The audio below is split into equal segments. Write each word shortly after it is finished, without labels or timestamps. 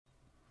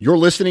You're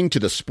listening to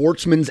the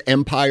Sportsman's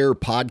Empire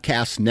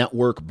Podcast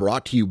Network,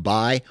 brought to you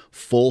by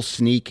Full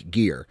Sneak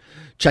Gear.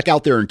 Check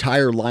out their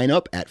entire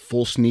lineup at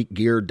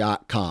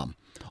fullsneakgear.com.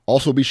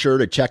 Also be sure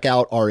to check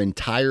out our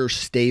entire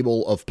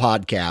stable of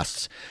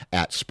podcasts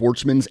at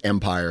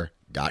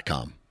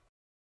sportsmansempire.com.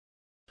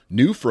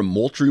 New from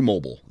Moultrie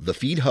Mobile, the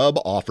Feed Hub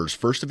offers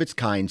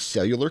first-of-its-kind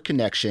cellular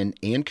connection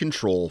and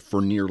control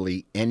for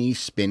nearly any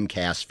spin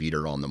cast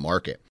feeder on the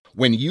market.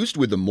 When used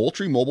with the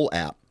Moultrie Mobile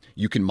app,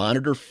 you can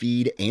monitor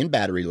feed and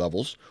battery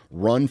levels,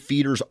 run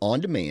feeders on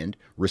demand,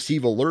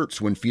 receive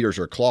alerts when feeders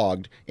are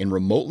clogged, and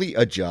remotely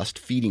adjust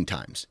feeding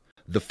times.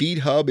 The Feed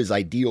Hub is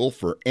ideal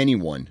for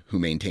anyone who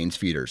maintains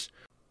feeders.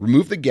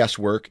 Remove the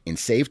guesswork and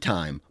save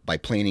time by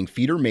planning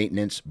feeder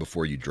maintenance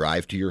before you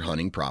drive to your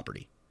hunting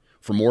property.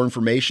 For more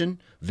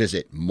information,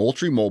 visit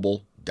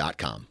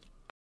MoultrieMobile.com.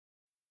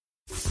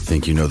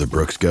 Think you know the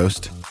Brooks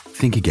Ghost?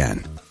 Think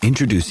again.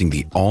 Introducing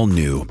the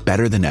all-new,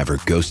 better-than-ever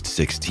Ghost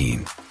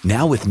 16.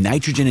 Now with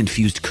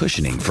nitrogen-infused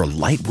cushioning for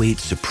lightweight,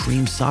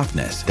 supreme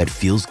softness that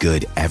feels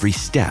good every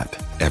step,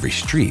 every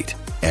street,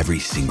 every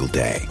single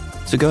day.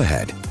 So go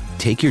ahead,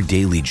 take your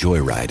daily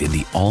joyride in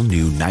the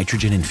all-new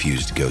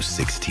nitrogen-infused Ghost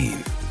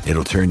 16.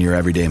 It'll turn your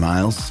everyday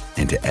miles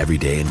into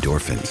everyday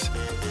endorphins.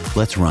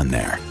 Let's run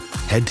there.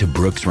 Head to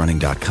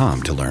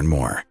brooksrunning.com to learn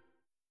more.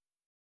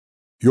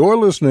 You're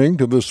listening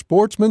to the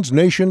Sportsman's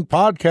Nation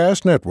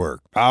Podcast Network,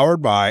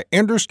 powered by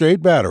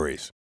Interstate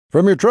Batteries.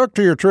 From your truck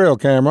to your trail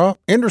camera,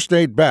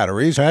 Interstate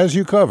Batteries has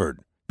you covered.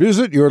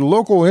 Visit your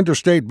local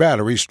Interstate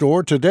Battery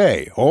store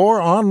today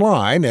or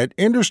online at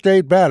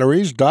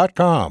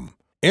interstatebatteries.com.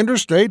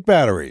 Interstate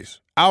Batteries,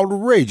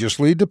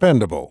 outrageously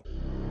dependable.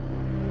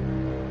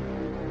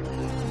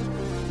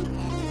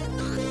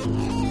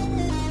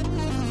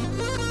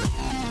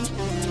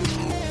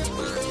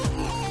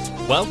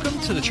 Welcome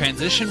to the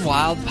Transition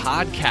Wild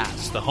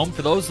Podcast, the home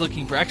for those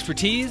looking for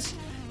expertise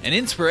and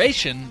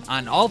inspiration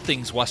on all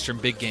things Western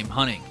big game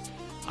hunting.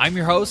 I'm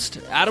your host,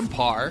 Adam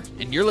Parr,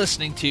 and you're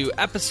listening to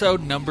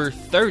episode number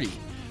 30,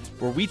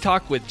 where we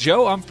talk with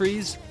Joe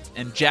Humphreys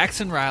and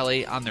Jackson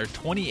Riley on their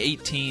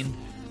 2018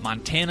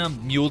 Montana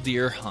mule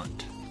deer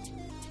hunt.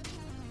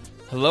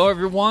 Hello,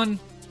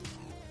 everyone.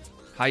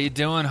 How you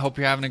doing? Hope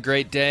you're having a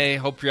great day.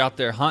 Hope you're out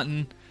there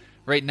hunting.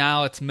 Right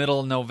now, it's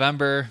middle of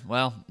November.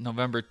 Well,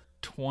 November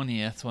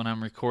 20th when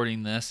I'm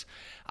recording this.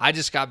 I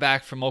just got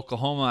back from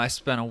Oklahoma. I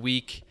spent a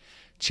week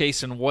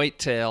chasing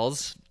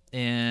whitetails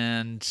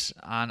and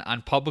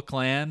on public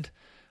land,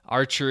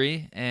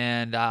 archery,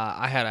 and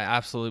I had an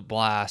absolute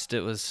blast.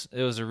 It was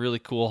a really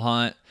cool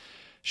hunt.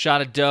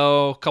 Shot a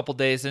doe a couple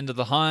days into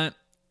the hunt,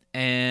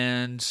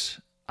 and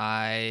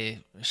I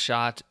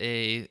shot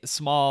a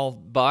small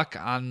buck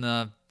on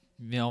the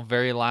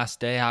very last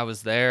day I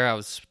was there. I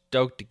was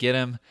stoked to get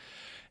him.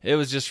 It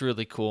was just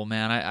really cool,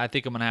 man. I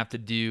think I'm going to have to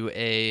do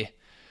a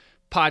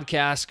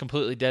podcast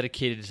completely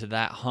dedicated to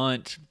that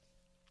hunt.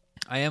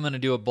 I am going to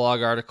do a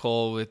blog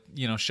article with,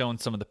 showing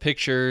some of the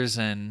pictures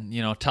and,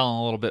 telling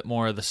a little bit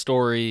more of the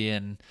story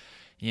and,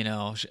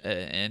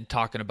 and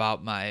talking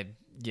about my,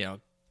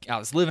 I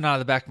was living out of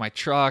the back of my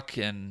truck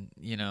and,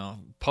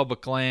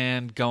 public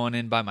land, going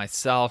in by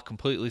myself,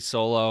 completely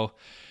solo.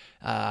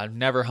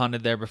 Never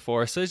hunted there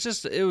before. So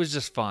it was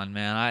just fun,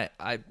 man.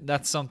 I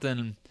that's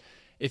something,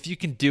 if you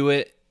can do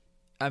it.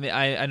 I mean,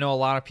 I know a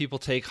lot of people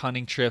take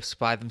hunting trips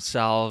by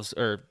themselves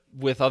or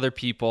with other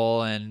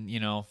people and,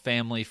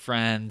 family,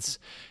 friends,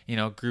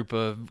 group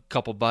of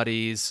couple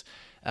buddies.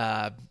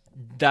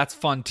 That's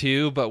fun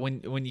too. But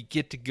when you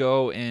get to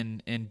go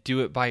and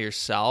do it by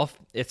yourself,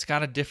 it's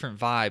got a different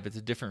vibe. It's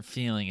a different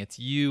feeling. It's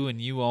you and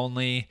you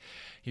only.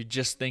 You're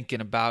just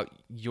thinking about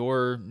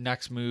your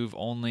next move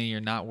only.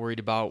 You're not worried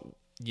about,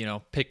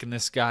 picking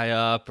this guy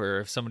up, or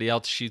if somebody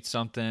else shoots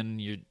something,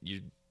 you're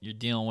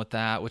dealing with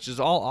that, which is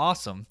all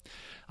awesome.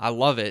 I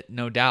love it,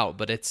 no doubt,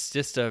 but it's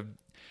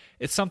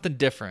something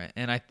different.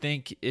 And I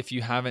think if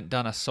you haven't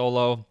done a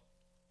solo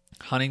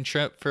hunting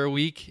trip for a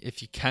week,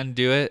 if you can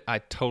do it, I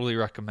totally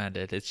recommend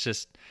it. It's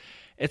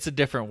a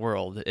different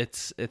world.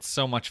 It's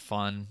so much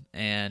fun.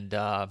 And,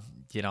 I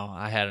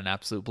had an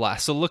absolute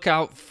blast. So look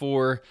out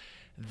for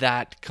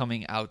that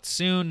coming out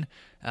soon,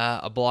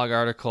 a blog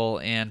article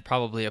and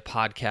probably a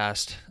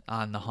podcast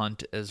on the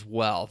hunt as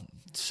well.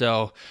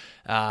 So,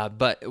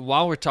 but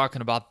while we're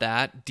talking about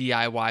that,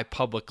 DIY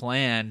public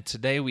land,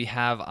 today we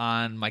have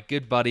on my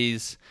good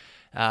buddies,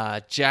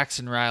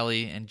 Jackson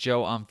Riley and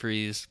Joe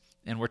Humphreys,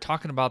 and we're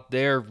talking about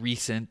their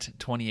recent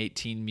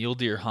 2018 mule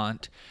deer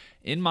hunt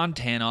in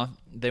Montana.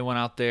 They went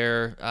out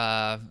there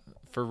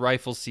for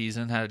rifle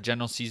season, had a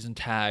general season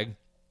tag,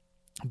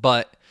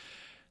 but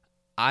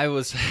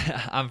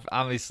I'm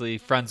obviously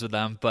friends with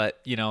them,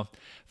 but,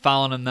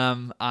 following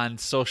them on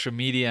social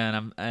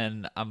media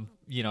and I'm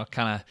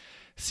kind of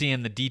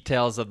seeing the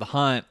details of the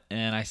hunt,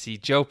 and I see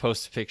Joe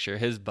post a picture of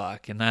his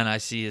buck, and then I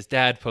see his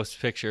dad post a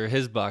picture of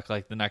his buck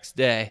like the next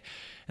day,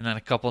 and then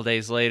a couple of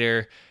days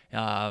later,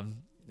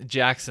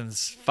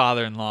 Jackson's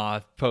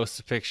father-in-law posts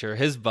a picture of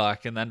his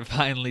buck, and then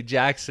finally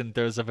Jackson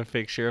throws up a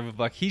picture of a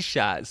buck he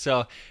shot.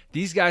 So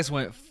these guys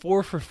went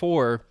 4 for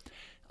 4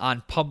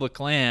 on public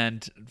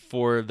land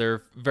for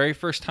their very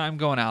first time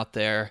going out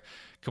there,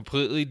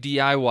 completely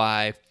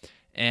DIY,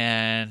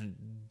 and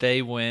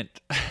they batted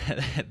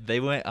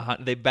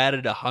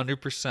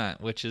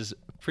 100%, which is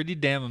pretty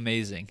damn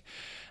amazing.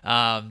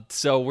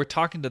 So we're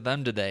talking to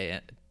them today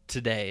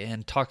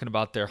and talking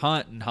about their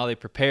hunt and how they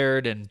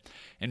prepared and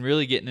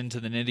really getting into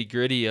the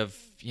nitty-gritty of,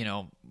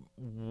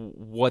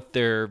 what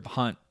their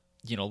hunt,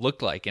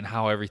 looked like and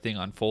how everything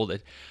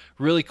unfolded.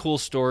 Really cool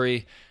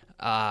story.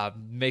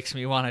 Makes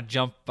me want to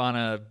jump on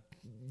a,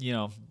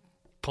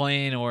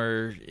 plane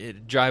or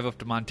drive up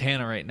to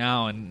Montana right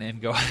now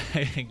and go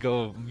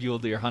go mule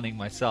deer hunting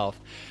myself.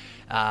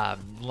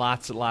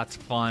 Lots of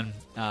fun.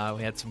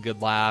 We had some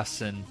good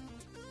laughs and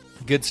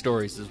good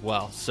stories as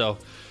well. So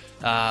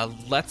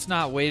let's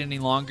not wait any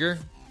longer.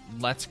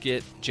 Let's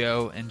get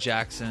Joe and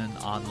Jackson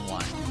on the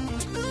line.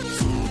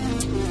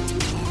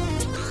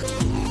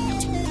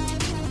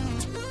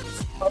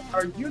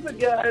 Are you the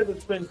guy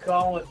that's been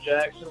calling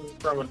Jackson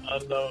from an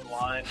unknown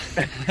line?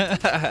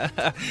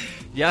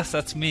 Yes,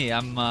 that's me.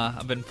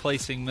 I've been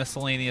placing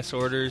miscellaneous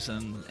orders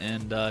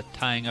and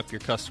tying up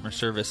your customer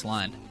service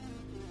line.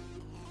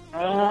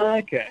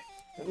 Okay,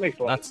 that makes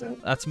a lot of sense.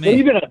 That's me. What have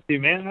you been up to,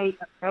 man?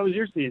 How was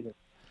your season?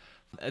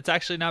 It's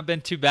actually not been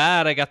too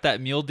bad. I got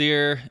that mule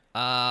deer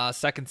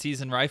second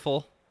season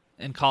rifle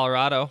in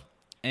Colorado,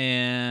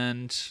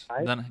 and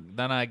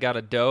then I got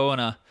a doe and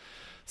a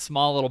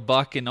small little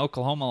buck in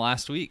Oklahoma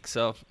last week.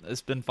 So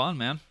it's been fun,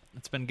 man.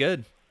 It's been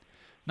good.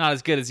 Not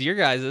as good as your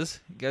guys's.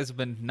 You guys have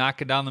been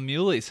knocking down the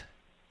muleys.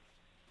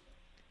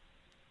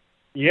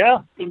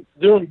 Yeah, been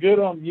doing good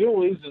on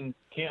muleys and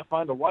can't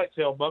find a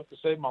whitetail buck to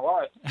save my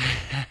life.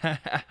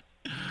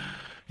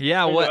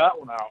 Yeah, figure that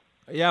one out.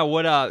 Yeah,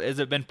 what has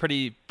it been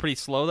pretty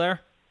slow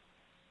there?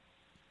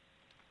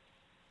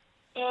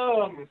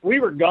 We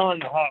were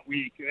gone a hot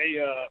week.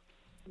 They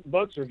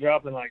bucks were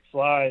dropping like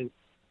flies,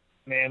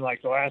 man,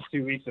 like the last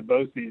 2 weeks of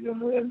bow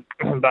season. And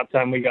then about the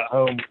time we got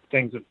home,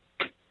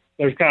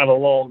 there's kind of a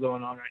lull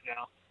going on right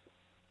now.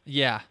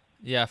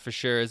 Yeah, for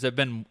sure. Has it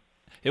been?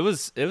 It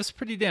was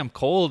pretty damn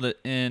cold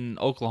in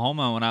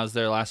Oklahoma when I was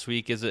there last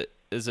week. Has it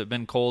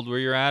been cold where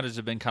you're at? Has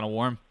it been kind of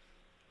warm?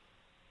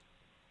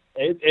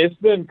 It's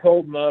been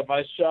cold enough.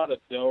 I shot a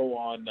doe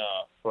on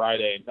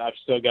Friday, and I've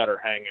still got her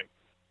hanging.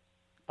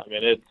 I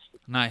mean, it's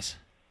nice.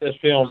 It's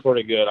feeling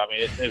pretty good. I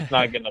mean, it's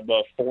not getting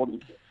above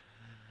 40.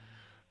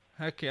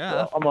 Heck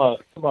yeah! So I'm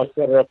gonna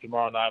set her up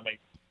tomorrow night. I mean,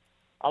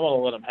 I'm gonna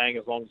let them hang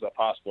as long as I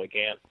possibly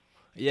can.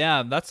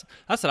 Yeah, that's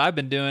what I've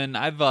been doing.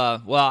 I've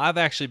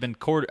actually been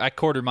I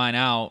quartered mine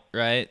out,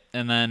 right,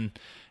 and then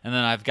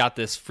I've got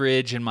this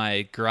fridge in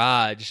my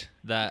garage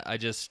that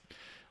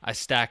I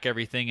stack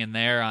everything in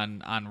there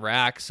on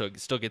racks so it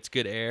still gets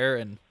good air,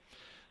 and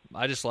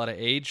I just let it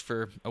age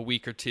for a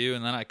week or two,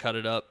 and then I cut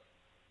it up.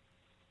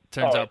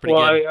 Turns out pretty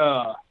good.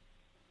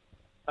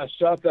 I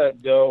shot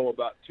that doe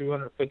about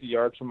 250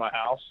 yards from my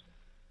house,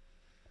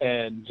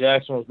 and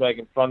Jackson was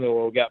making fun of me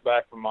when we got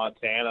back from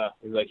Montana.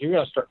 He's like, "You're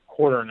going to start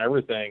quartering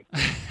everything."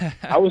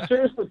 I was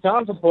seriously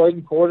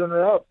contemplating quartering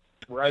her up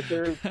right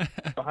there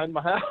behind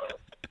my house.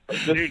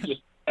 Dude,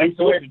 just that's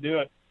the way to do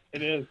it.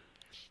 It is.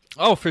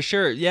 Oh, for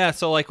sure. Yeah,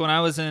 so like when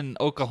I was in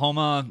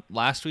Oklahoma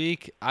last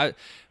week,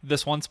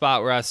 this one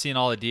spot where I was seeing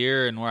all the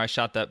deer and where I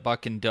shot that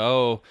buck and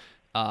doe,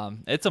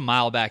 it's a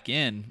mile back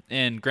in.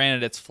 And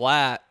granted, it's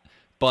flat,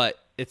 but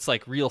it's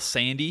like real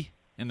sandy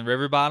in the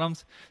river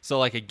bottoms. So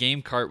like a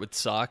game cart would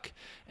suck,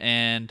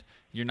 and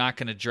you're not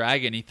going to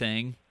drag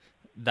anything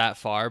that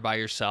far by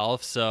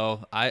yourself.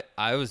 So I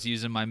was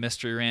using my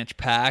Mystery Ranch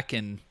pack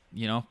and,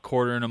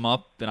 quartering them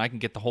up, and I can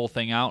get the whole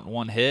thing out in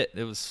one hit.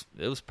 It was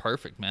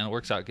perfect, man. It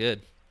works out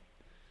good.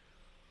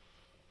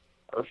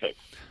 Perfect.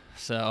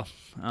 So,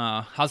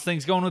 how's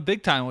things going with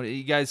Big Time? What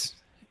you guys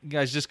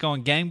just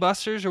going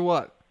gangbusters or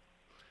what?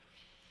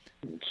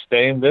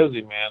 Staying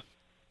busy, man.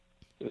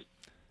 Just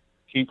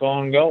keep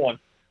on going.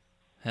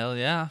 Hell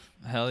yeah.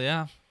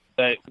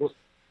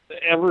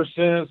 Ever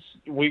since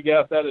we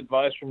got that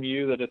advice from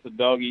you that it's a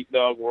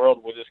dog-eat-dog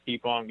world, we'll just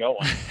keep on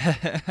going.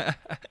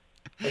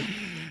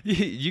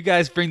 You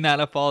guys bring that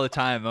up all the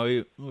time.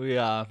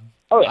 Yeah.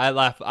 I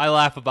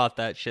laugh about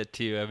that shit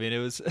too. I mean, it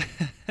was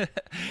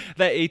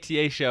that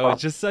ATA show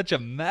is just such a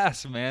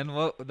mess, man.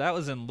 Well, that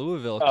was in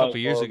Louisville a couple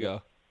years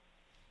ago.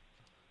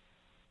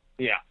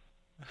 Yeah.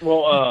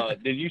 Well,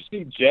 did you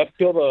see Jeff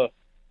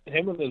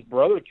him and his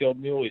brother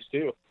killed muleys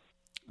too?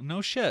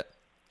 No shit.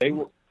 They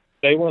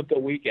went the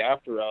week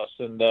after us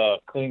and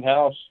cleaned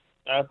house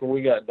after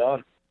we got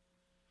done.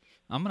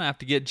 I'm gonna have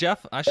to get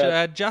Jeff. I should have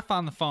had Jeff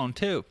on the phone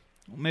too.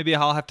 Maybe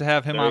I'll have to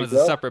have him on as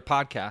a separate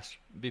podcast.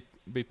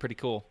 Be pretty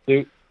cool.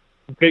 Dude,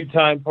 Big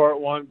Time Part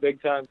 1,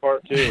 Big Time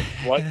Part 2.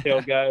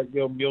 Whitetail guys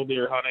go mule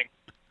deer hunting.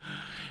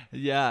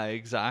 Yeah,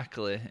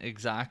 exactly.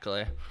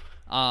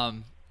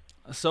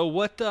 So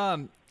what?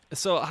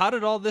 So how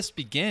did all this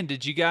begin?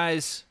 Did you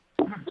guys?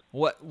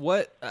 What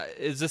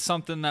is this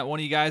something that one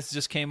of you guys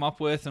just came up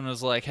with and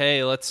was like,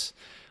 hey, let's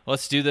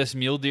let's do this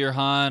mule deer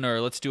hunt,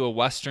 or let's do a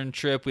Western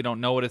trip. We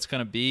don't know what it's going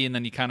to be. And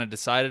then you kind of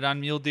decided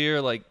on mule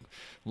deer. Like,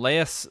 lay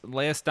us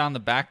down the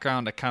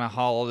background to kind of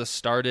how all this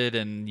started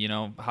and,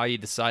 how you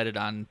decided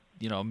on,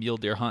 mule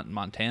deer hunt in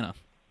Montana.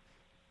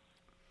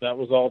 That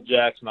was all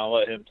Jackson. I'll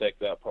let him take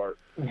that part.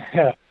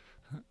 Yeah.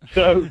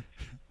 So,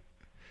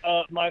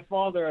 my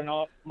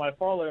father-in-law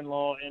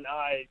and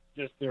I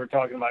just were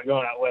talking about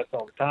going out west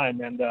all the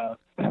time, and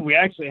we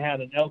actually had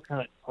an elk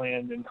hunt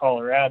planned in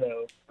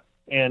Colorado,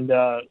 and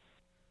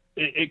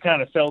it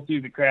kind of fell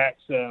through the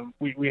cracks.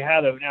 We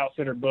had an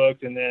outfitter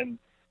booked, and then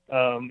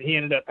he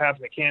ended up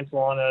having to cancel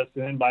on us,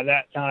 and then by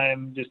that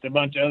time, just a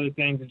bunch of other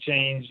things had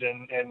changed,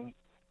 and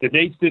the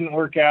dates didn't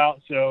work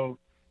out. So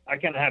I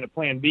kind of had a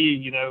plan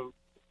B.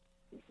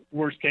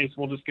 Worst case,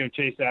 we'll just go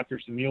chase after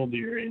some mule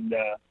deer, and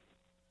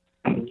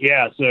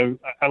yeah, so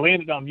I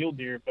landed on mule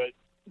deer, but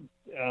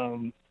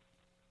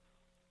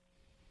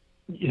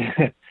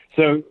yeah,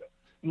 so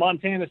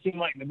Montana seemed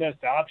like the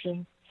best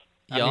option.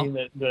 Yeah. I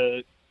mean,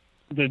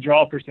 the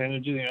draw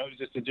percentage, it was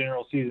just a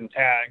general season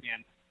tag,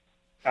 and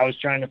I was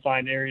trying to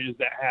find areas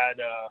that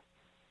had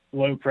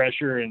low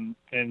pressure and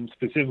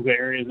specifically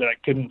areas that I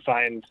couldn't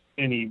find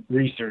any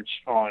research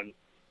on,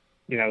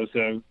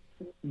 so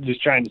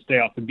just trying to stay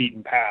off the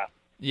beaten path.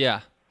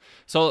 Yeah.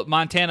 So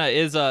Montana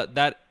is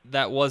that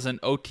was an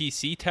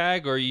OTC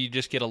tag, or you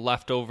just get a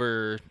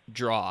leftover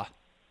draw?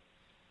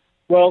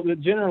 Well, the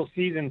general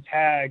season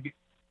tag,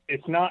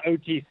 it's not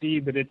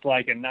OTC, but it's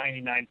like a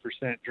 99%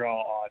 draw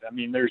odd. I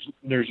mean,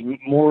 there's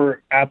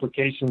more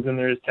applications than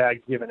there is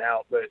tags given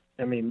out, but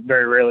I mean,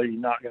 very rarely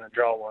you're not going to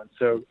draw one.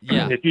 So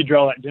yeah. If you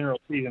draw that general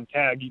season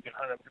tag, you can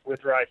hunt them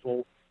with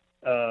rifle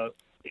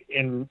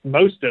in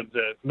most of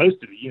the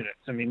units.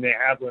 I mean, they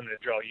have limited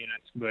draw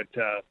units, but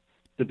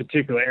the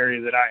particular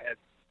area that I had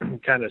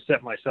kind of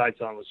set my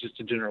sights on was just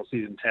a general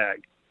season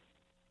tag.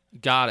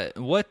 Got it.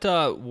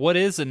 What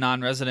is a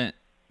non-resident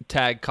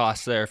tag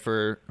cost there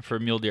for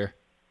mule deer?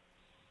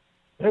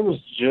 It was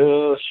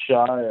just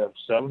shy of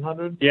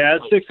 700. Yeah,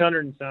 it's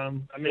 600 and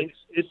some. I mean,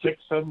 it's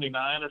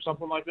 679 or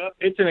something like that.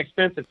 It's an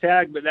expensive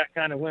tag, but that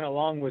kind of went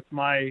along with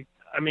my.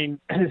 I mean,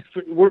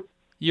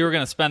 you were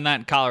going to spend that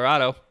in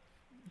Colorado.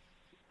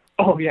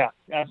 Oh yeah,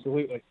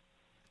 absolutely.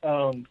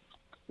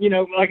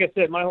 Like I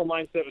said, my whole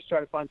mindset was try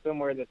to find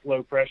somewhere that's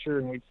low pressure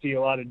and we'd see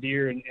a lot of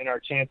deer, and our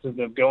chances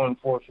of going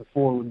 4 for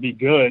 4 would be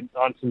good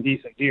on some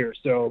decent deer.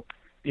 So,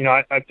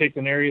 I picked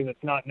an area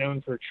that's not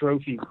known for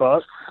trophy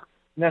bucks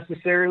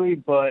necessarily,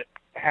 but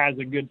has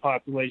a good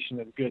population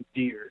of good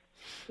deer.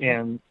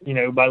 And,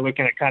 by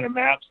looking at kind of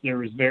maps, there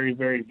was very,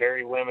 very,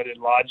 very limited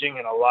lodging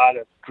and a lot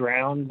of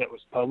ground that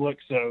was public.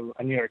 So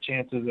I knew our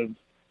chances of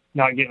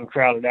not getting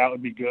crowded out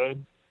would be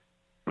good.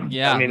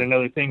 Yeah. I mean,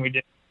 another thing we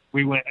did,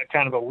 we went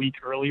kind of a week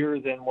earlier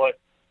than what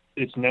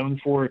it's known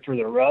for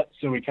the rut.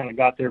 So we kind of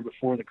got there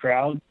before the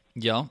crowd.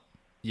 Yeah.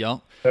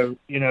 So,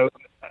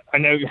 I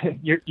know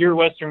you're a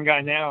Western guy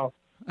now,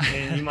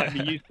 and you might be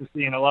used to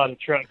seeing a lot of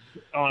trucks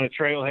on a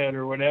trailhead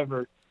or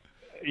whatever.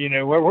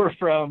 Where we're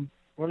from,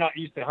 we're not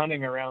used to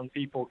hunting around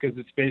people because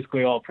it's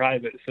basically all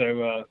private.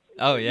 So,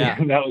 oh yeah,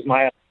 that was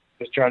my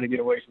just trying to get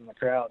away from the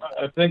crowd.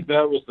 I think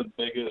that was the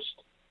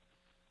biggest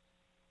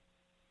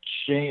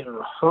chain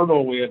or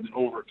hurdle we had to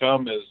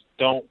overcome is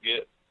don't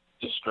get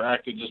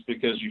distracted just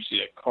because you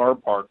see a car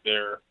parked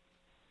there,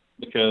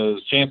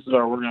 because chances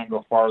are we're going to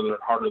go farther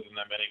and harder than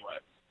them anyway.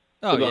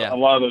 Oh yeah. A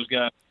lot of those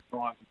guys are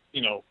on,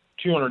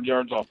 200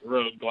 yards off the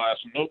road, glass,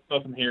 nope,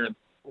 nothing here, and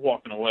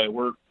walking away.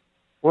 We're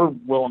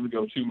willing to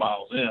go 2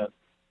 miles in.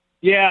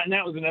 Yeah, and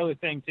that was another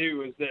thing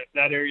too, is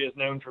that area is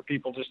known for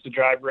people just to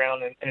drive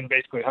around and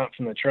basically hunt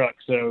from the truck.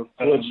 So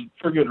it's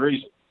for good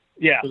reason.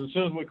 Yeah. Because as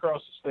soon as we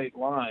crossed the state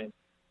line,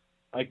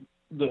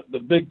 the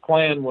big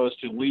plan was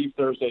to leave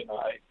Thursday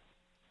night,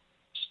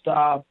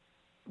 stop,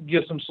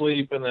 get some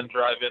sleep, and then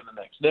drive in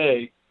the next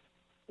day.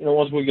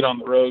 Once we get on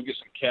the road, get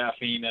some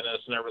caffeine in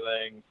us and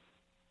everything.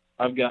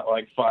 I've got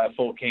like 5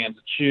 full cans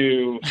of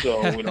chew, so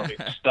we don't need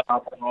to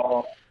stop at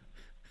all.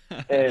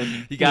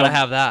 And you got to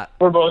have that.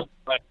 We're both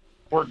like,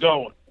 we're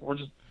going. We're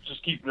just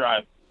keep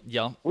driving.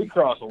 Yeah. We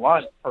cross the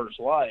line at first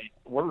light.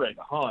 We're ready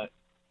to hunt.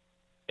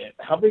 And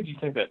how big do you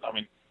think that? I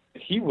mean,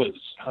 he was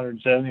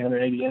 170,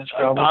 180 inches.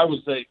 I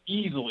would say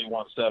easily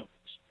 170.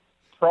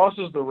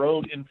 Crosses the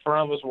road in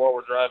front of us while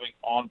we're driving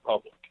on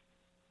public.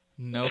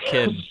 No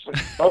kidding.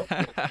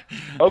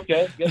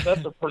 Okay, guess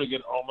that's a pretty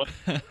good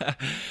omen.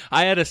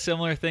 I had a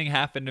similar thing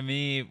happen to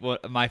me.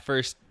 My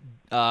first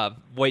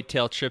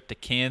whitetail trip to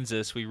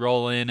Kansas, we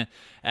roll in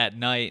at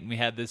night and we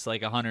had this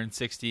like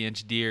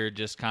 160-inch deer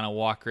just kind of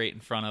walk right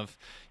in front of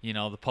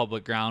the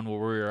public ground where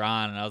we were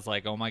on, and I was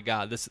like, oh my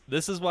god,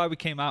 this is why we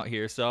came out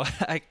here. So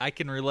I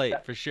can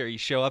relate for sure. You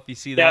show up, you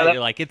see that,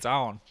 you're like, it's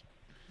on.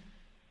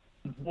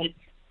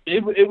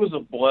 It was a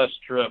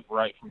blessed trip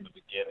right from the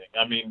beginning.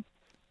 I mean,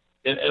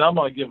 and I'm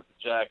going to give it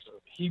to Jackson.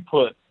 He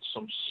put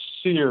some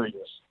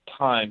serious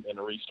time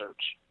into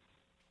research.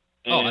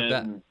 And, I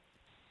bet.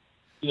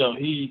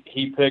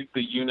 He picked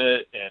the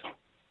unit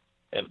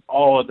and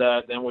all of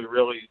that. Then we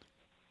really,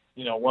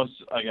 once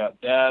I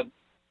got Dad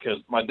because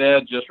my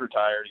dad just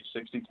retired. He's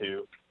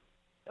 62,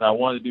 and I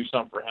wanted to do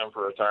something for him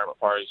for a retirement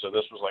party. So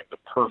this was like the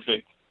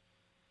perfect,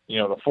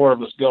 the four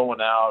of us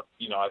going out.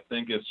 I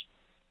think it's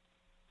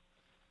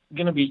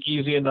going to be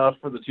easy enough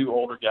for the two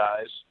older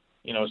guys.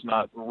 It's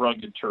not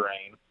rugged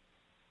terrain.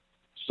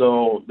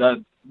 So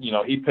that,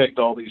 he picked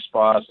all these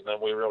spots, and then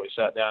we really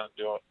sat down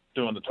and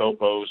doing the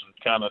topos, and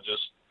kind of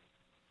just,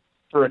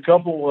 for a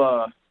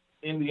couple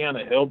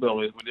Indiana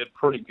hillbillies, we did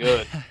pretty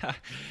good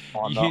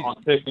on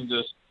picking,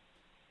 just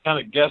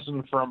kind of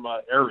guessing from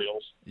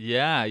aerials.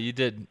 Yeah, you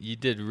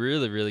did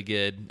really, really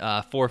good.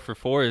 4 for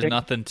 4 is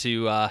nothing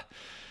to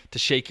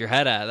shake your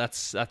head at.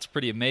 That's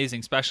pretty amazing,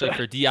 especially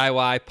for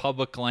DIY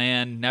public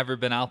land. Never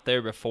been out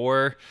there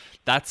before.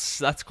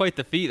 That's quite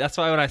the feat. That's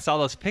why when I saw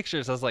those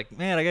pictures, I was like,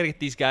 man, I got to get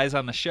these guys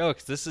on the show,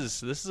 because this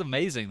is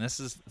amazing. This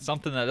is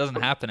something that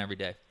doesn't happen every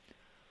day.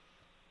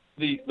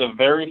 The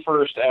very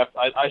first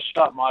I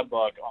shot my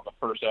buck on the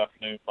first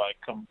afternoon by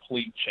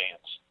complete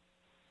chance,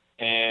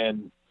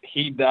 and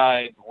he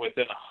died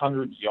within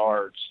 100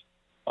 yards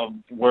of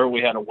where we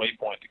had a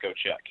waypoint to go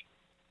check.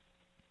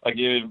 Like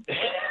it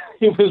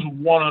was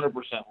 100%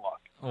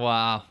 luck.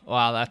 Wow,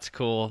 that's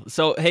cool.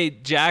 So, hey,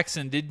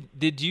 Jackson,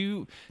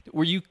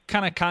 were you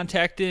kind of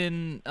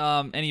contacting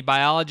any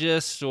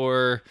biologists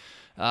or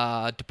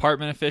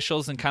department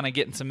officials and kind of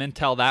getting some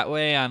intel that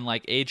way on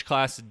like age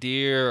class of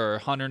deer or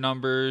hunter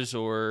numbers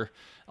or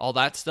all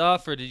that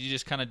stuff, or did you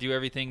just kind of do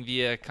everything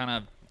via kind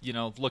of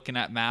looking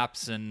at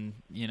maps and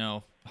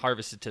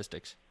harvest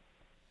statistics?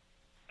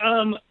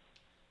 The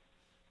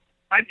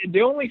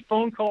only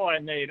phone call I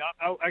made,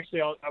 I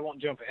won't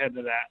jump ahead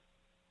to that.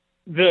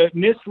 The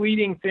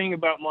misleading thing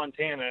about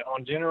Montana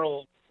on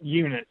general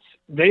units,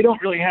 they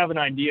don't really have an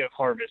idea of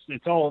harvest.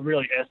 It's all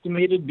really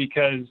estimated,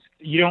 because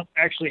you don't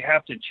actually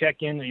have to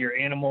check in your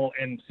animal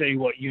and say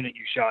what unit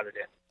you shot it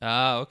in.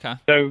 Oh, okay.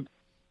 So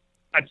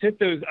I took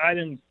those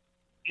items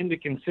into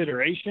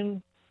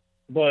consideration,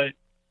 but,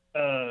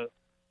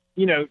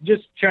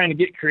 just trying to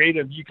get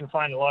creative, you can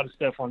find a lot of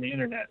stuff on the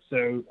internet.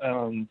 So,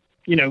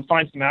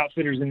 find some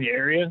outfitters in the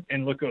area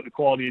and look at the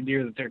quality of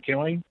deer that they're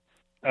killing.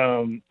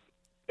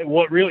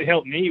 What really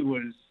helped me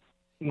was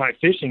my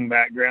fishing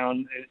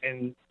background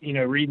and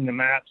reading the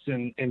maps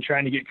and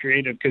trying to get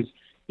creative, because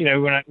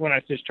when I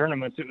fished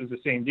tournaments, it was the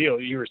same deal.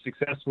 You were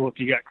successful if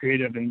you got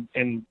creative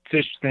and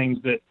fished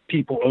things that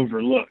people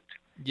overlooked.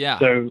 Yeah.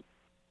 So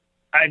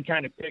I'd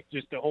kind of pick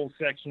just a whole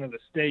section of the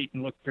state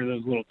and look for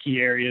those little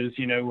key areas,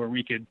 where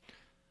we could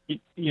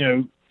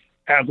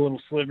have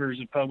little slivers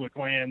of public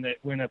land that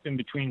went up in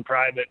between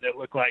private that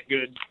looked like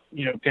good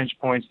pinch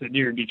points that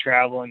deer would be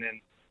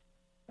traveling.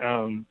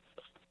 And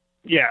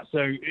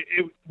so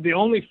the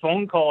only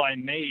phone call I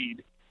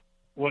made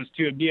was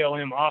to a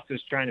BLM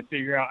office trying to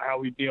figure out how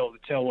we'd be able to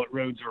tell what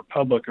roads were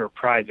public or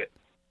private.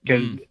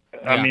 Because,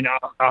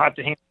 I'll have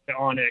to hand it to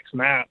Onyx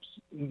Maps.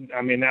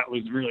 That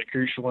was really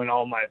crucial in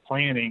all my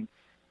planning.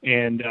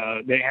 And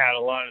they had a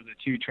lot of the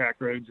 2-track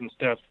roads and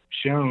stuff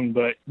shown,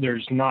 but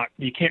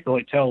you can't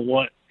really tell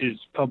what is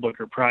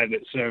public or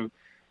private. So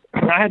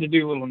I had to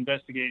do a little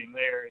investigating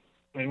there.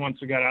 And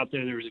once we got out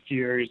there was a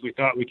few areas we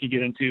thought we could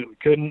get into that we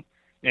couldn't.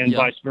 And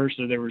vice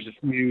versa, there was a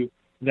few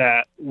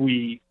that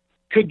we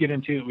could get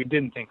into that we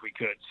didn't think we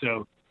could.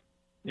 So,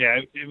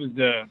 it was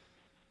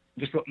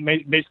just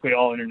basically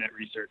all internet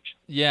research.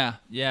 Yeah.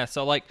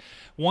 So, like,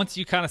 once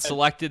you kind of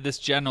selected this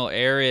general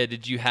area,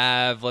 did you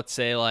have, let's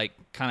say, like,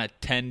 kind of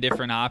 10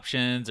 different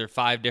options or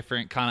 5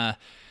 different kind of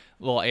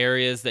little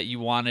areas that you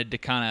wanted to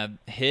kind of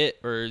hit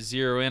or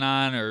zero in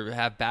on or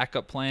have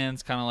backup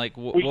plans? Kind of like,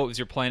 what was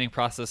your planning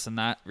process in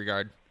that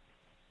regard?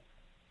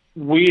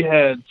 We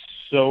had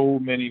so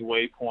many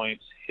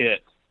waypoints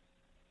hit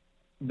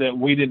that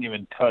we didn't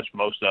even touch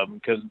most of them,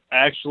 because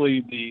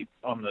actually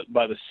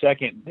by the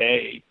second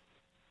day,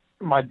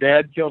 my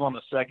dad killed on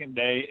the second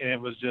day, and it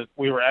was just,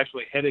 we were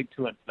actually heading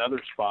to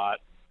another spot,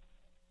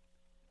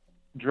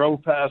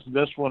 drove past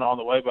this one on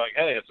the way back.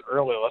 Hey, it's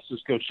early, let's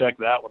just go check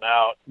that one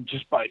out.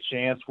 Just by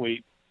chance,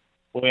 we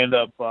end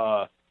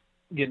up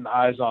getting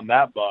eyes on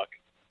that buck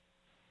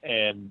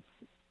and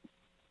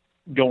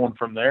going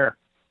from there.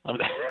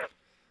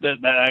 That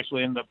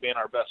actually ended up being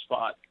our best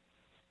spot.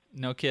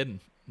 No kidding.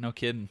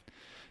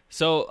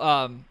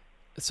 So,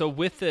 so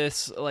with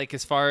this, like,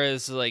 as far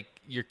as like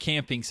your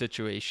camping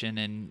situation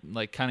and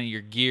like kind of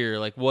your gear,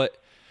 like what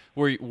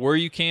were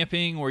you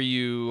camping? Were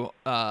you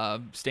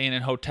staying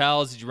in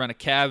hotels? Did you rent a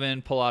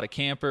cabin, pull out a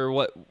camper?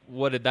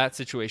 What did that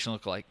situation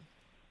look like?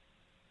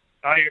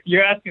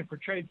 You're asking for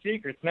trade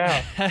secrets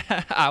now.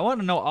 I want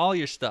to know all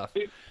your stuff.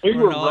 We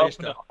were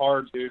roughing it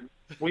hard, dude.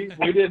 We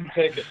didn't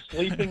take a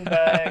sleeping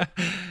bag.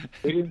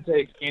 We didn't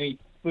take any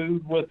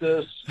food with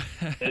us.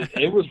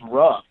 It was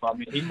rough.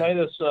 He made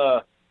us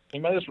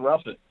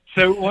rough it.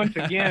 So once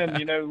again,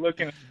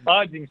 looking at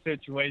lodging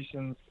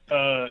situations,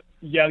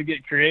 you got to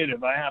get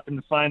creative. I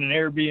happened to find an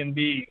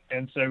Airbnb,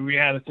 and so we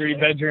had a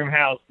 3-bedroom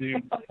house,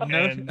 dude.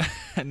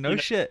 No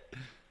shit.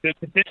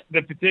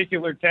 The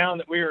particular town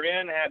that we were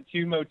in had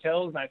 2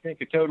 motels and I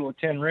think a total of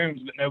 10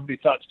 rooms, but nobody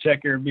thought to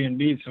check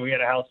Airbnb, so we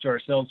had a house to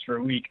ourselves for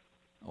a week.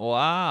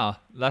 Wow,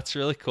 that's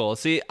really cool.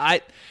 See,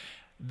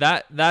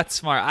 that's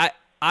smart.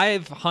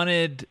 I've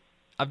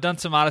done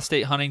some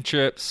out-of-state hunting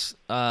trips,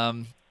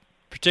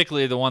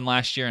 particularly the one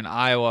last year in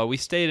Iowa. We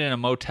stayed in a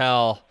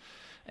motel,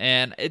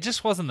 and it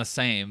just wasn't the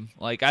same.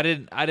 Like I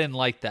didn't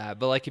like that.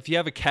 But like if you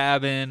have a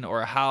cabin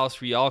or a house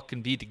where you all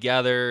can be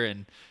together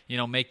and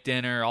make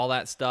dinner, all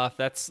that stuff,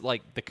 that's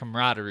like the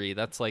camaraderie.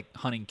 That's like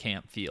hunting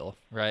camp feel,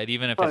 right?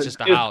 Even if it's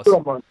just a house. So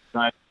much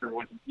nicer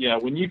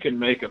when you can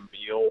make a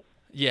meal.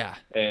 Yeah.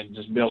 And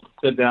just be able to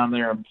sit down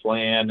there and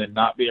plan and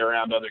not be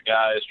around other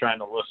guys trying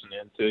to listen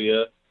into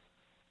you.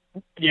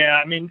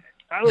 Yeah, I mean,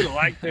 I would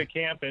like to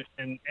camp it,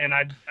 and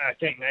I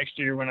think next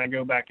year when I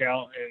go back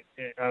out,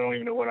 I don't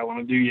even know what I want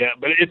to do yet,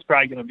 but it's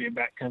probably going to be a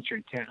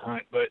backcountry tent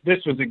hunt. But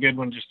this was a good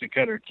one just to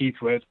cut our teeth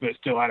with, but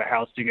still had a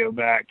house to go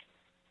back.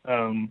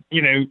 And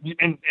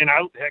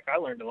I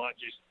learned a lot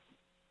just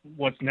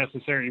what's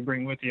necessary to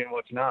bring with you and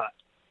what's not.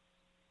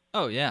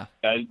 Oh yeah.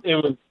 It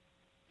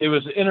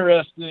was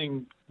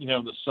interesting,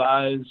 the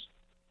size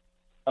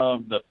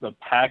of the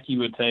pack you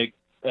would take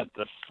at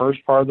the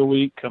first part of the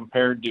week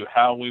compared to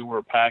how we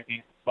were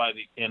packing by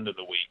the end of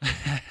the week.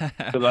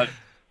 Because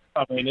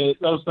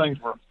those things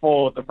were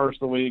full at the first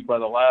of the week. By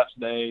the last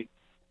day,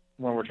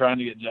 when we're trying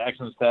to get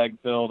Jackson's tag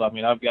filled, I've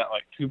got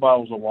like 2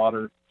 bottles of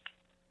water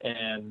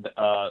and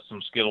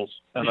some Skittles,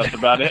 and that's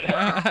about it.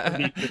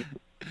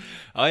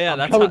 Oh yeah,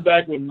 that's coming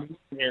back with me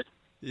here.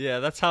 Yeah,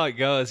 that's how it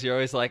goes. You're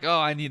always like, oh,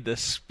 I need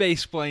this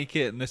space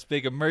blanket and this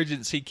big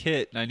emergency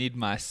kit, and I need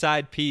my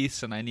side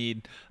piece, and I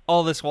need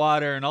all this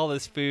water and all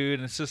this food.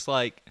 And it's just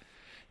like,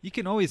 you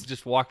can always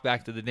just walk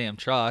back to the damn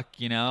truck,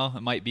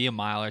 It might be a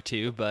mile or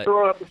two, but...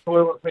 Throw up the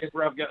toilet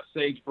paper. I've got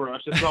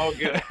sagebrush. It's all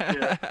good.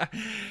 Yeah.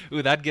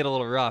 Ooh, that'd get a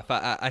little rough.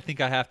 I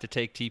think I have to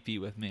take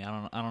TP with me.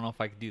 I don't know if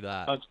I could do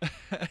that.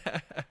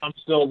 I'm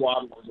still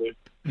waddling, dude.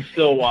 I'm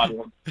still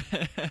waddling.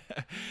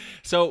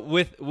 So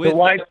with...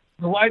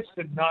 The lights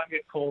did not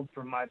get cold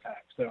from my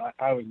pack, so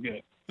I was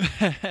good.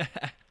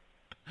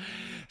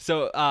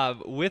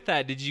 So with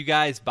that, did you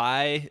guys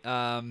buy,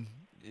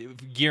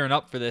 gearing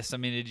up for this,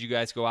 did you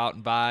guys go out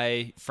and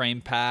buy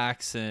frame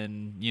packs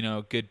and,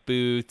 good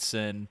boots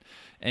and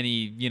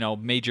any,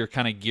 major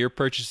kind of gear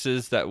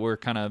purchases that were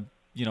kind of,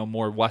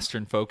 more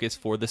Western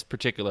focused for this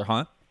particular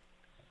hunt?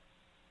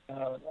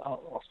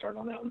 I'll start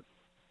on that one.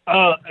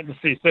 Let's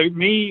see. So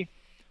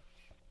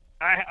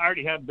I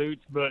already have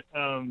boots, but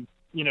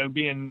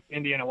being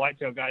Indiana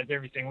whitetail guys,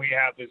 everything we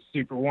have is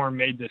super warm,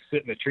 made to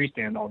sit in the tree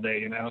stand all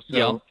day,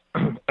 So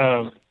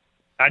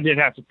I did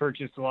have to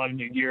purchase a lot of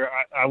new gear.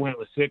 I went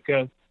with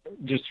Sitka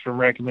just from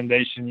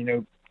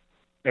recommendation.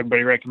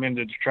 Everybody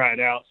recommended to try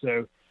it out.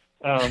 So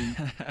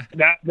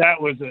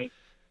that was a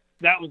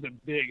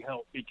big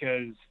help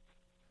because,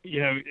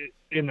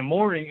 in the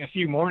morning, a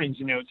few mornings,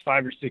 it's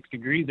 5 or 6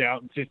 degrees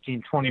out and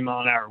 15, 20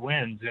 mile an hour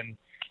winds. And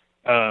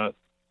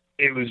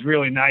it was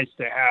really nice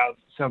to have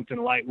something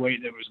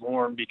lightweight that was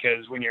warm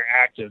because when you're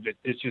active,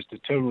 it's just a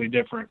totally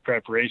different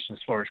preparation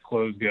as far as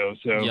clothes go.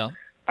 So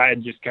I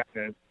had just kind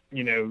of,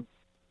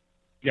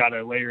 got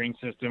a layering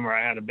system where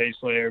I had a base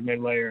layer,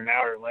 mid layer, and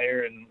outer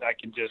layer, and I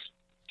could just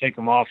take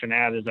them off and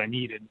add as I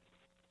needed.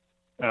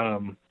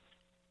 But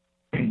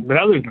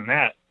other than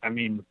that,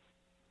 a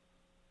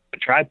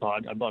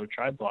tripod. I bought a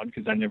tripod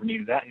because I never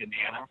needed that in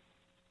Indiana.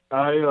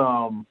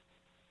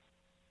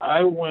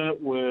 I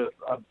went with,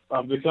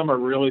 I've become a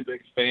really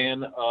big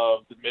fan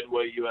of the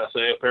Midway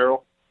USA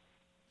apparel.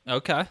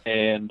 Okay.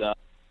 And,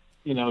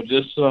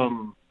 just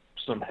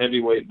some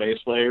heavyweight base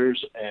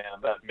layers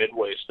and that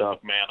Midway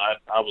stuff, man,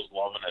 I was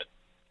loving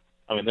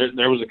it.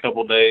 There was a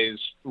couple days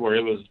where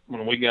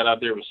when we got out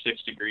there, it was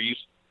 6 degrees,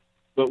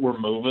 but we're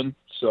moving.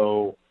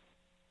 So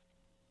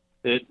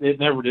it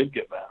never did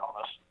get bad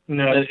on us.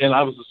 No. And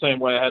I was the same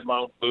way. I had my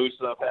own boots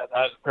that I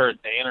had a pair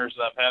of Danners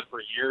that I've had for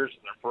years,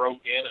 and they're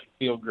broken and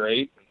feel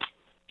great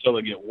until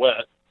they get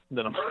wet.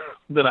 Then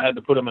I had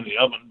to put them in the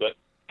oven. But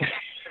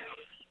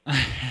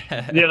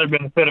the other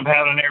benefit of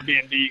having an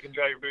Airbnb, you can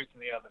dry your boots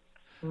in the oven.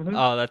 Mm-hmm.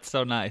 Oh, that's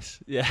so nice.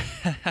 Yeah.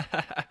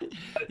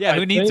 Yeah,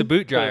 who needs a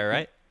boot dryer,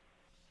 right?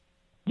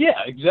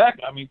 Yeah,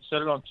 exactly.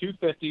 Set it on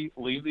 250,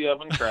 leave the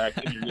oven cracked,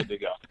 and you're good to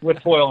go. With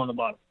foil on the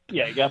bottom.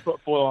 Yeah, you got to put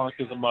foil on it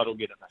because the mud will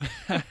get in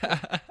there.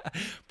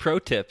 Pro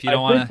tip, you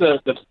don't want to...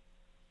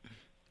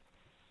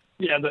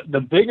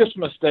 The biggest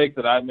mistake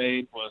that I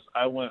made was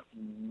I went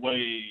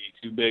way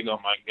too big on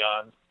my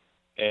gun.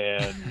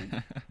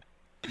 And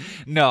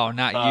no,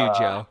 not you,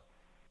 Joe.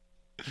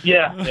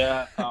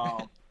 Yeah.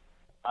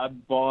 I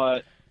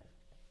bought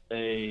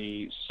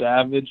a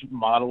Savage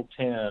Model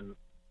 10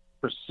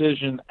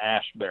 Precision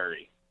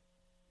Ashbury,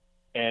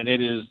 and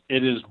it is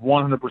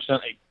 100%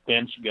 a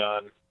bench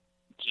gun.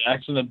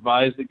 Jackson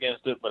advised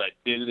against it, but I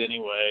did it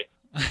anyway.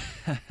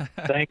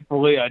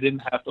 Thankfully, I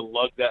didn't have to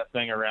lug that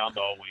thing around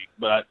all week.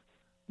 But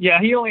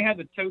he only had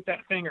to tote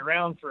that thing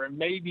around for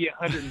maybe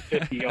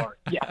 150 yards.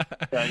 Yeah,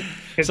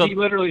 because he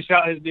literally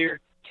shot his deer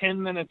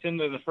 10 minutes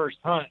into the first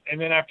hunt, and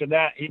then after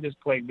that, he just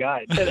played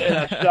guide. And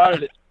I shot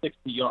it at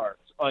 60 yards.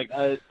 Like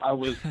I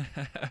was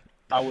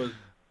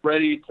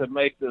ready to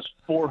make this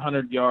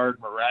 400-yard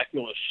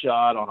miraculous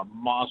shot on a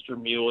monster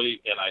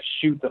muley, and I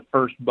shoot the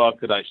first buck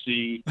that I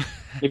see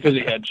because he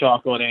had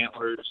chocolate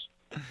antlers,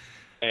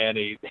 and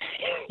he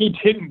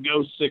didn't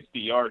go 60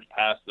 yards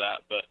past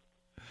that. But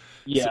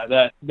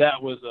yeah,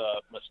 that was a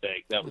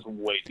mistake. That was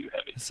way too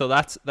heavy. So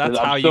that's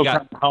how you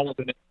got.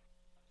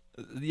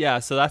 Yeah,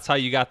 so that's how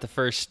you got the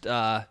first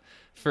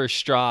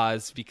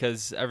straws,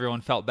 because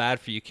everyone felt bad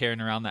for you carrying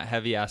around that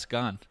heavy ass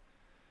gun.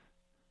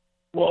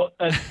 Well,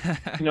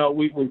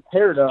 we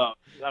paired up.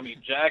 I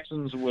mean,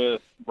 Jackson's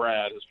with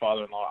Brad, his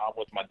father-in-law. I'm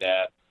with my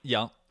dad.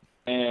 Yeah.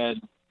 And,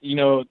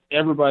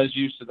 everybody's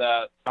used to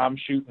that I'm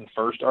shooting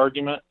first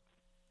argument.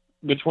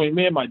 Between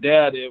me and my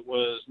dad, it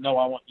was, no,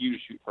 I want you to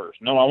shoot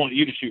first. No, I want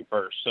you to shoot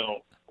first. So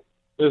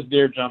this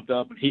deer jumped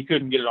up, and he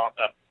couldn't get it on.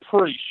 I'm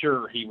pretty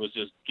sure he was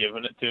just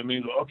giving it to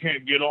me. I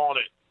can't get on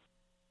it.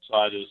 So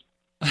I just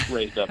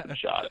raised up and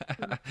shot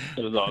it.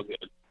 It was all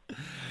good.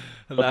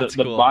 That's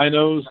the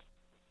cool.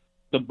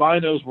 The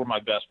binos were my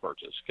best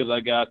purchase because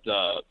I got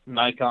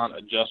Nikon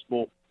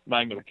adjustable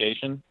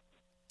magnification,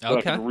 so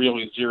I could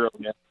really zero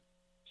in.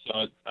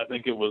 So I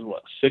think it was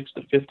 6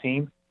 to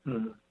 15.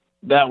 Mm-hmm.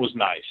 That was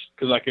nice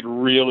because I could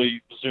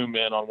really zoom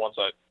in on once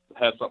I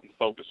had something to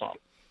focus on.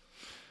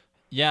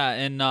 Yeah,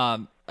 and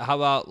how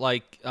about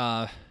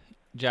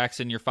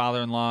Jackson, your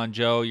father-in-law, and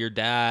Joe, your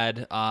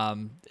dad?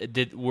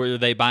 Were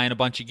they buying a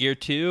bunch of gear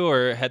too,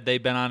 or had they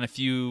been on a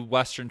few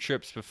Western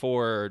trips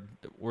before? Or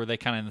were they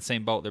kind of in the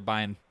same boat? They're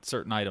buying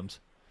certain items.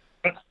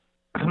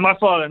 My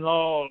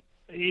father-in-law,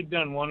 he'd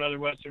done one other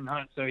Western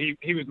hunt, so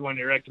he was the one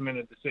that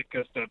recommended the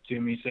Sitka stuff to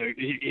me. So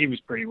he was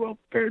pretty well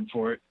prepared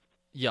for it.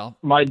 Yeah.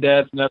 My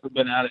dad's never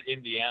been out of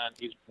Indiana.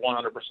 He's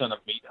 100% a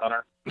meat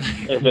hunter.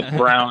 If it's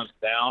brown, it's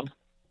down.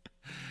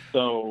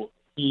 So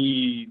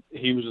he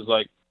was just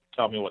like,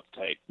 tell me what to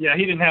take. Yeah,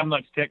 he didn't have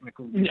much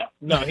technical. Yeah,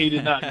 no, he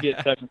did not get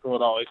technical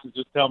at all. He said,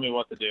 just tell me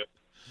what to do.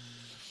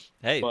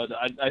 Hey, but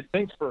I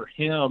think for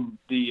him,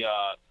 the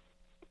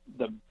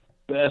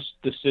best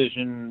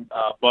decision,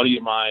 buddy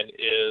of mine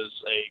is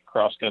a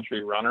cross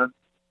country runner,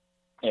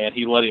 and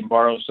he let him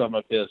borrow some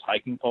of his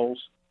hiking poles,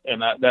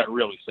 and that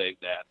really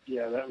saved that.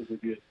 Yeah, that was a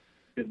good.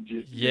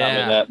 Yeah,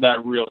 I mean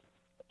that really,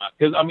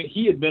 because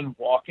he had been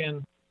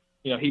walking.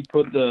 He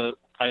put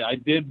I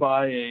did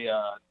buy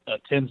a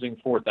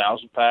Tenzing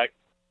 4000 pack,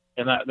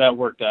 and that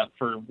worked out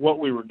for what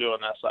we were doing.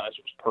 That size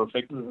was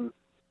perfect.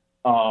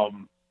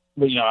 Mm-hmm.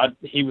 But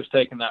he was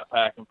taking that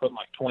pack and putting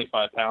like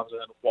 25 pounds in,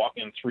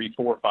 walking 3,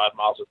 4, 5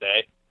 miles a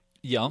day.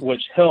 Yeah,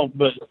 which helped.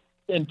 But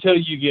until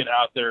you get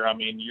out there,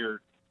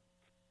 you're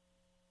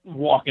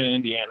walking in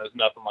Indiana is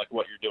nothing like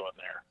what you're doing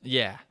there.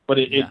 Yeah, but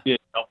it did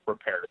help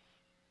prepare.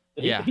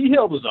 Yeah, he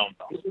held his own.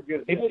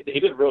 He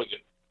did really good.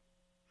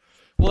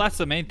 Well, that's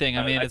the main thing.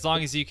 As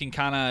long as you can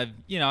kind of,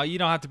 you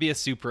don't have to be a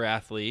super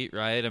athlete,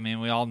 right?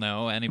 We all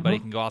know anybody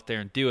can go out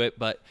there and do it,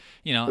 but,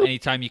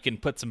 anytime you can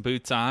put some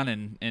boots on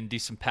and do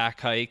some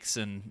pack hikes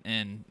and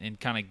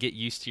kind of get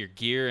used to your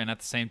gear, and at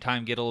the same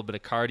time get a little bit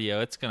of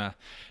cardio, it's gonna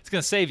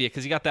save you,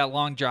 because you got that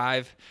long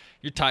drive,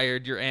 you're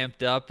tired, you're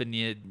amped up, and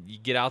you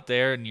get out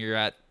there and you're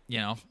at,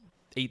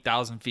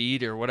 8,000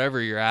 feet or whatever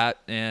you're at,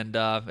 and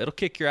it'll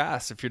kick your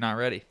ass if you're not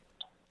ready.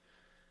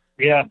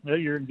 Yeah,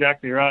 you're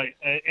exactly right.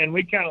 And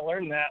we kind of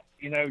learned that,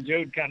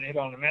 Joe kind of hit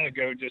on a minute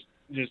ago,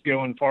 just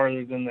going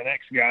farther than the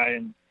next guy.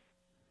 And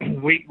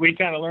we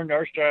kind of learned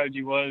our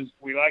strategy was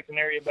we like an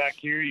area back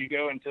here. You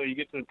go until you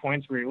get to the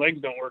points where your legs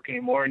don't work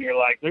anymore. And you're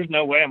like, there's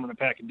no way I'm going to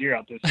pack a deer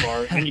out this far.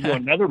 And then you go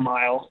another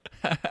mile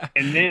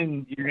and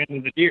then you're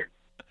into the deer.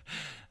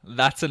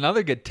 That's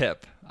another good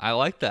tip. I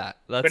like that.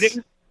 But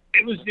it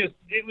was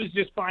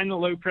just find the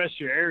low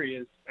pressure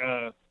areas,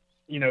 that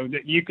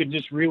you could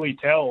just really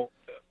tell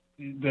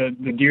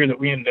the deer that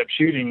we ended up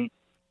shooting,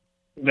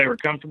 they were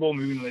comfortable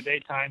moving in the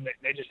daytime.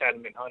 They just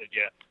hadn't been hunted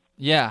yet.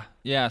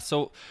 Yeah.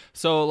 So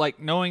like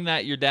knowing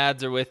that your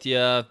dads are with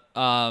you,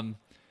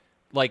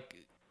 like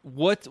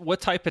what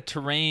type of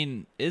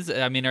terrain is it?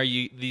 Are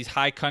you these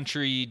high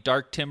country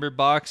dark timber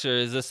bucks, or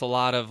is this a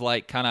lot of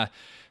like kind of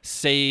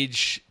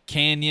sage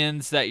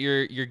canyons that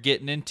you're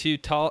getting into?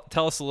 Tell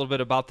us a little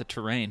bit about the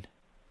terrain.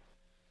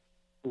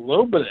 A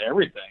little bit of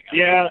everything.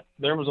 Yeah,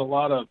 there was a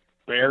lot of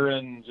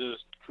barren,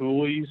 just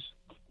coulees.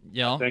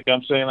 Yeah, I think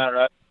I'm saying that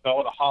right. Call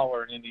it a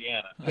holler in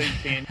Indiana. I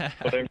think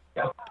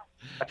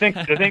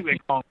they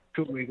call them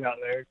coulees out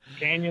there.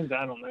 Canyons,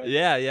 I don't know.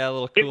 Yeah,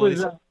 little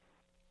coulees.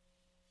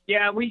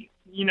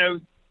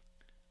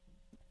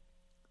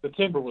 The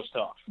timber was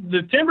tough.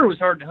 The timber was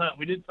hard to hunt.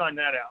 We did find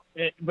that out.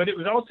 But it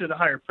was also the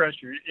higher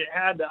pressure. It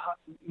had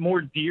more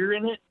deer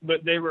in it,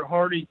 but they were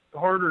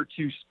harder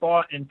to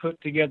spot and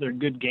put together a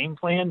good game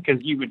plan,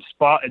 because you would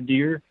spot a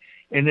deer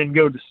and then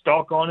go to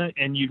stalk on it,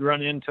 and you'd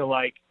run into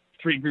like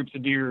 3 groups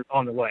of deer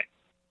on the way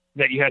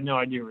that you had no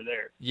idea were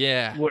there.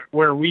 Yeah.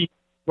 Where we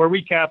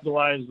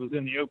capitalized was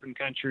in the open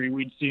country.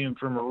 We'd see them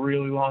from a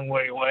really long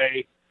way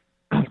away,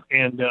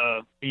 and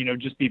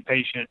just be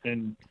patient.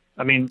 And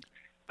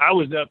I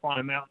was up on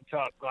a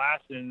mountaintop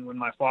glassing when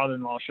my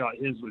father-in-law shot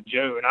his with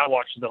Joe, and I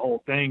watched the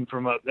whole thing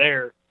from up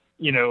there,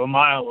 a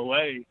mile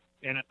away.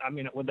 And I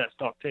mean, would that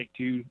stalk take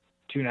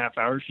 2.5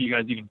 hours for you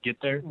guys to even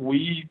get there?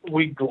 We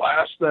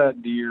glassed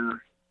that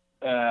deer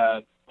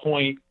at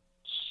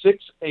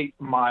 0.68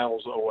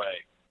 miles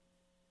away.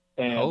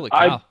 And Holy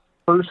cow.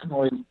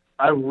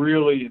 I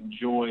really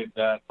enjoyed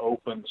that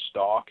open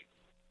stalk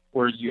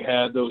where you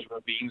had those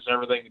ravines and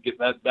everything to get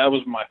that. That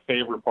was my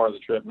favorite part of the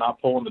trip,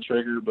 not pulling the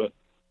trigger, but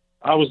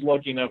I was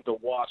lucky enough to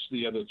watch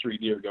the other 3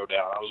 deer go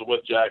down. I was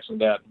with Jackson,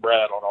 Dad, and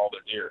Brad on all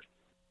their deer.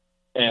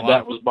 And Wow.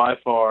 that was by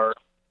far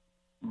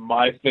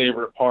my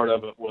favorite part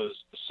of it, was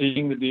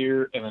seeing the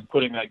deer and then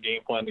putting that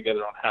game plan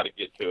together on how to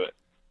get to it.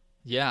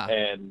 Yeah.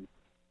 And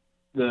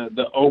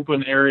the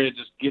open area,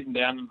 just getting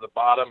down to the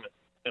bottom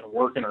and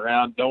working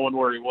around, knowing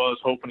where he was,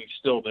 hoping he's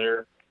still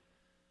there.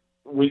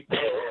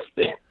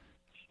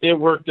 It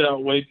worked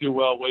out way too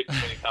well, way too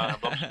many times.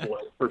 I'm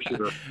spoiled, for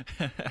sure.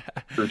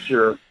 For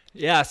sure.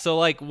 Yeah. So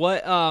like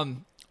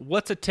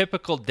what's a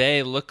typical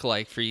day look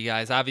like for you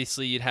guys?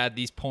 Obviously you'd had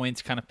these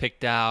points kind of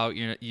picked out.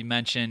 You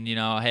mentioned,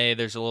 hey,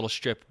 there's a little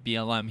strip of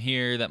BLM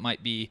here that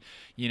might be,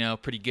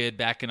 pretty good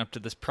backing up to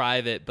this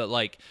private, but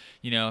like,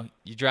 you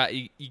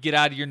get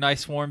out of your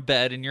nice warm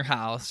bed in your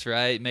house,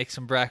 right? Make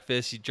some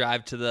breakfast. You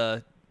drive to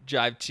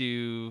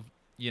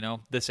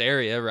this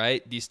area,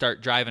 right? Do you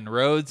start driving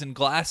roads and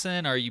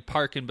glassing? Or are you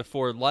parking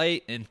before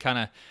light and kind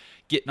of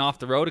getting off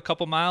the road a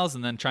couple miles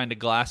and then trying to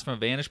glass from a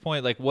vantage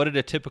point? Like, what did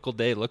a typical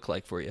day look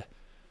like for you?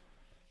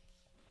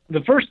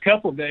 The first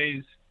couple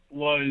days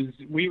was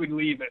we would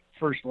leave at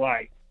first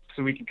light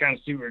so we could kind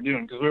of see what we were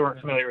doing, because we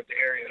weren't familiar with the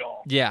area at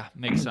all. Yeah,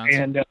 makes sense.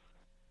 And,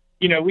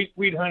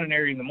 we'd hunt an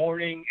area in the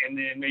morning, and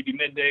then maybe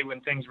midday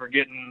when things were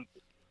getting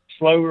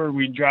slower,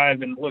 we'd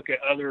drive and look at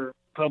other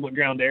public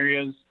ground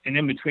areas. And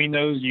in between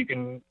those, you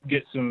can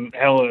get some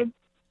hella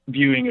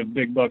viewing of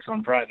big bucks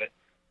on private.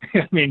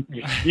 I mean,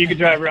 you could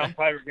drive around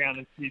private ground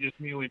and see just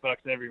muley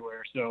bucks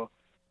everywhere. So,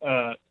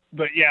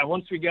 but yeah,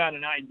 once we got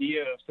an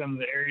idea of some of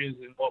the areas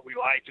and what we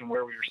liked and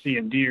where we were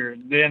seeing deer,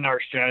 then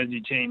our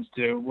strategy changed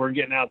to, we're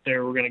getting out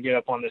there, we're going to get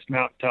up on this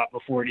mountaintop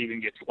before it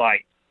even gets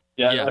light.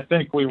 Yeah, I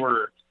think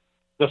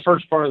the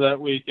first part of that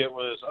week, it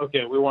was,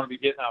 okay, we want to be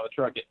getting out of the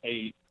truck at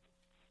 8.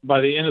 By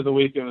the end of the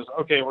week, it was,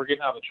 okay, we're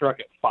getting out of the truck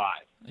at 5.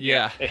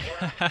 Yeah.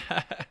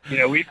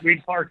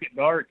 We'd park at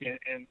dark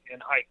and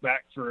hike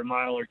back for a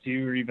mile or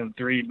 2 or even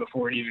 3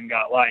 before it even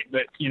got light.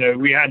 But,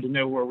 we had to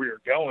know where we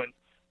were going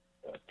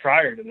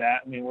prior to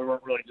that. I mean, we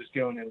weren't really just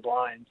going in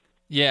blind.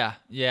 Yeah.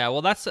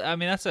 Well, that's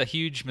a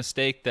huge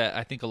mistake that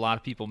I think a lot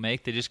of people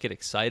make. They just get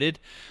excited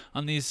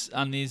on these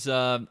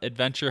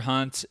adventure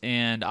hunts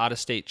and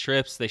out-of-state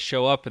trips. They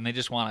show up and they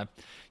just want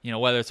to,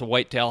 whether it's a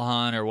whitetail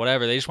hunt or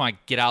whatever, they just want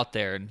to get out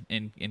there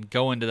and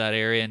go into that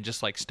area and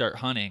just like start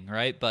hunting,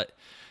 right? But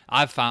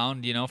I've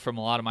found, from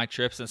a lot of my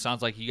trips, and it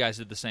sounds like you guys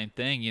did the same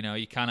thing, you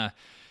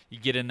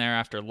get in there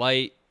after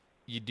light,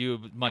 you do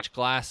much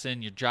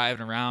glassing, you're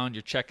driving around,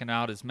 you're checking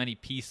out as many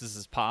pieces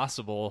as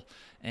possible,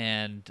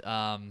 and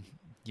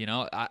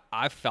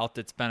I've felt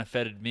it's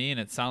benefited me, and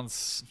it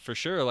sounds for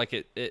sure like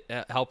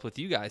it helped with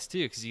you guys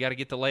too, because you got to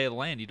get the lay of the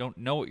land. You don't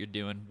know what you're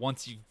doing.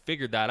 Once you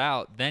figured that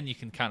out, then you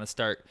can kind of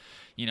start,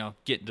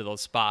 getting to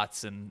those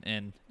spots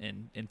and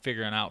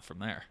figuring out from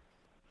there.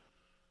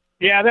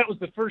 Yeah, that was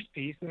the first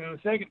piece, and then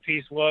the second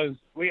piece was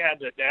we had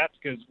to adapt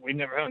because we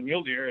never hunted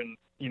mule deer, and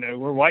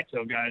we're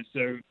whitetail guys,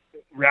 so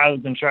rather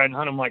than try and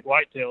hunt them like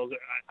whitetails,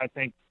 I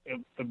think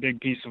a big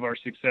piece of our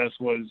success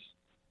was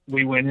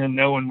we went in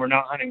knowing we're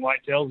not hunting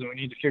whitetails and we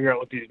need to figure out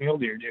what these mule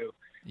deer do.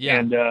 Yeah.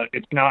 And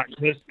it's not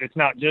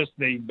just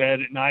they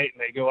bed at night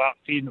and they go out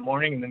and feed in the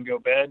morning and then go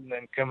bed and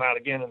then come out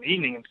again in the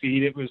evening and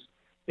feed. It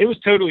was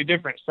totally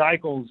different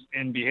cycles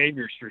and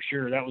behaviors for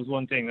sure. That was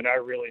one thing that I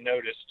really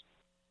noticed.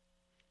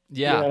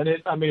 Yeah. And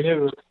it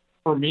was,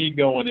 for me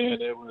going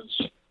in, it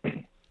was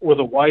with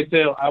a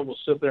whitetail, I will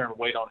sit there and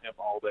wait on him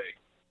all day.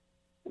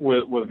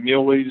 With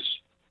muleys,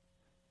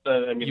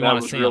 that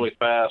was really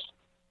fast.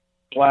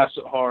 Blast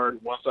it hard.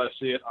 Once I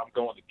see it, I'm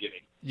going to get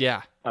him.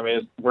 Yeah.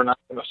 We're not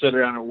going to sit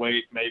around and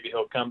wait. Maybe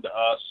he'll come to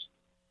us.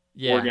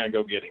 Yeah. We're going to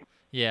go get him.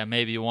 Yeah,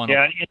 maybe you want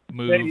to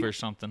move or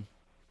something.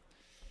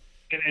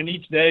 And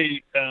each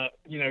day,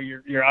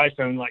 your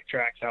iPhone like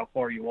tracks how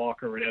far you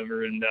walk or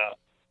whatever, and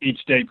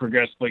each day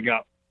progressively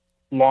got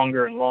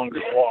longer and longer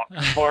walk,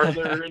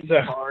 farther and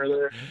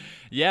farther.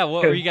 Yeah,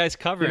 what were you guys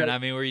covering?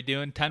 Were you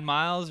doing 10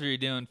 miles? Were you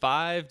doing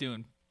 5?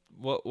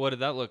 What did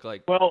that look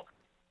like? Well,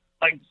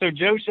 so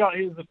Joe shot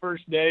his the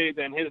first day,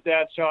 then his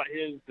dad shot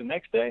his the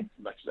next day.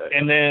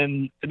 And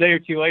then a day or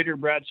 2 later,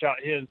 Brad shot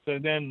his. So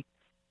then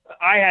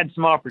I had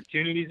some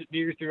opportunities at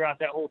deer throughout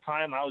that whole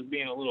time. I was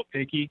being a little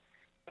picky.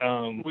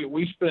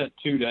 We spent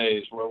 2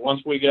 days where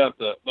once we got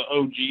the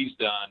OGs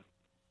done,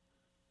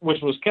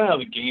 which was kind of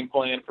the game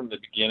plan from the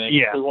beginning.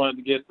 Yeah. We wanted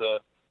to get the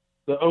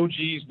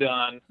OGs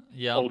done,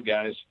 Yep. old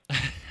guys,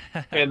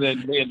 and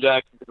then me and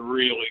Jackson could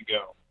really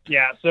go.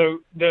 Yeah, so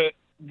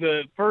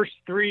the first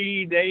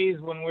 3 days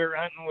when we were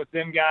hunting with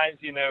them guys,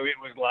 it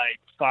was like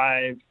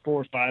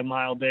 4 or 5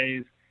 mile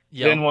days.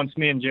 Yep. Then once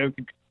me and Joe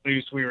could get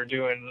loose, we were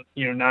doing,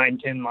 9,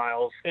 10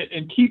 miles.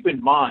 And keep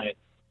in mind,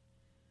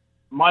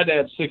 my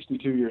dad's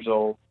 62 years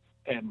old.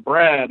 and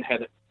Brad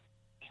had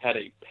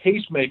a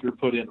pacemaker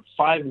put in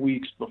 5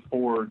 weeks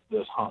before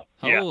this hunt.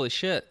 Holy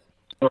shit.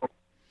 So,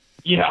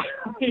 yeah.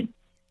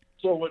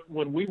 So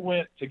when we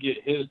went to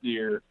get his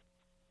deer,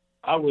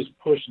 I was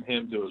pushing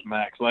him to his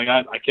max. Like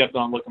I kept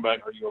on looking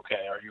back. Are you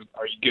okay? Are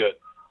you good?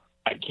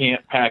 I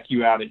can't pack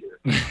you out of here.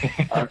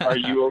 Are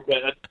you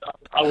okay?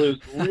 I was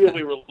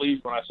really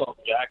relieved when I saw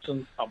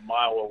Jackson a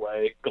mile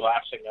away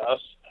glassing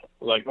us. I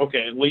was like,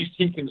 okay, at least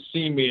he can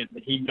see me and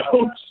he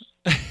knows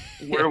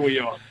where we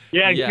are.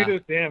 Yeah,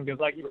 kudos to him because,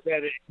 like you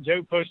said,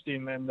 Joe pushed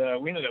him, and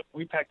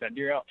we packed that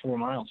deer out 4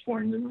 miles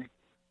for him, didn't we?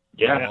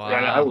 Yeah, wow.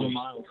 right out 4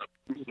 miles.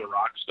 He was a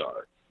rock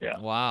star. Yeah.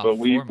 Wow. But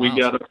we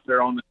got up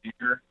there on the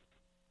deer.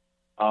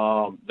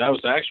 That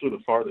was actually the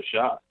farthest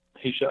shot.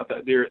 He shot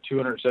that deer at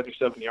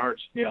 277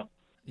 yards. Yeah.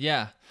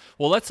 Yeah.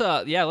 Well, let's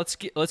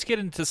get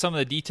into some of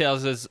the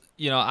details. As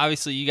you know,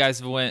 obviously you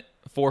guys went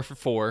 4 for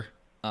 4.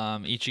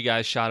 Each of you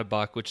guys shot a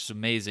buck, which is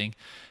amazing.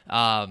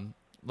 Tell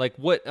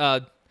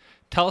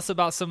us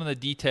about some of the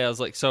details.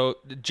 Like, so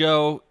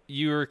Joe,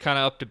 you were kind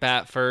of up to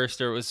bat first,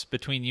 or it was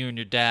between you and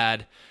your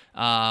dad.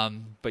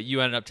 But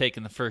you ended up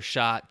taking the first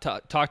shot.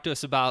 Talk to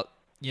us about,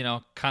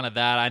 kind of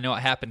that. I know it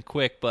happened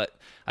quick, but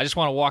I just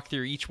want to walk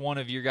through each one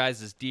of your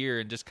guys'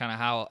 deer and just kind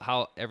of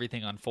how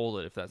everything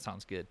unfolded, if that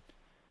sounds good.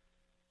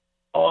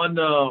 On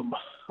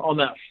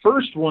that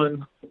first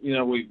one,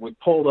 we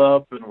pulled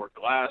up and we're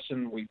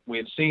glassing. We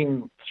had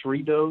seen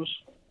 3 does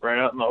right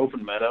out in the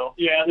open meadow.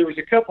 Yeah, there was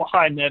a couple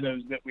high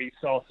meadows that we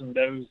saw some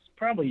does,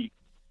 probably,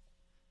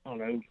 I don't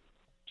know,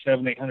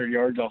 700-800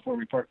 yards off where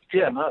we parked the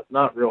truck. Yeah,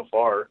 not real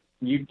far.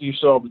 You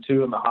saw the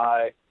 2 in the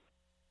high.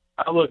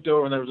 I looked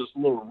over and there was this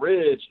little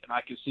ridge, and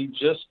I could see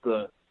just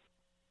the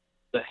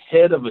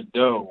head of a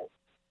doe,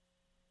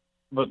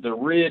 but the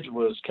ridge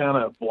was kind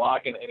of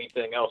blocking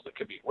anything else that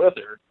could be with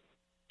her.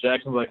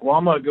 Jackson's like, well,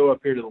 I'm going to go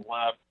up here to the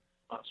left.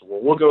 I said,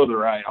 well, we'll go to the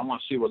right. I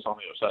want to see what's on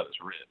the other side of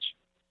this ridge.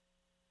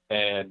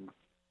 And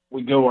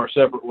we go our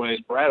separate ways.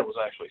 Brad was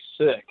actually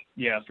sick.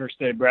 Yeah, first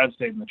day Brad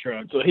stayed in the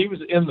truck. So he was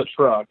in the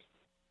truck.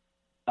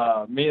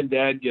 Me and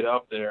Dad get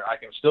up there. I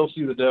can still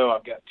see the doe.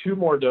 I've got 2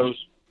 more does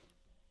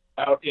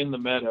out in the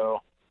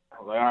meadow. I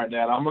was like, all right,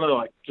 Dad, I'm going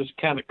to just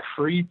kind of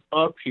creep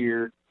up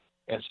here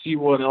and see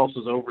what else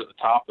is over the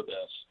top of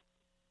this.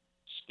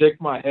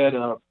 Stick my head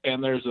up,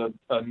 and there's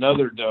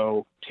another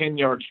doe 10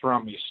 yards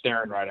from me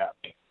staring right at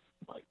me.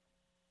 I'm like,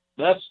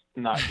 that's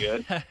not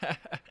good.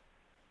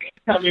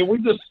 I mean, we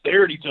just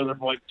stared at each other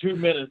for 2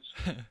 minutes.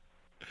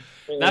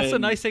 That's the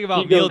nice thing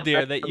about mule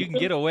deer, that you can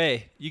get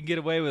away. You can get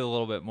away with a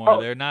little bit more.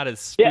 They're not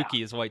as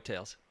spooky as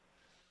whitetails.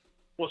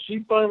 Well, she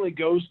finally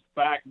goes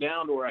back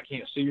down to where I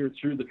can't see her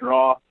through the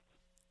draw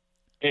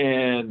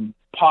and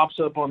pops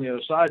up on the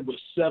other side with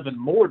 7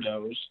 more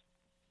does,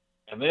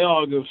 and they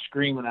all go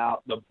screaming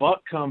out. The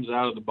buck comes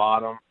out of the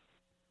bottom,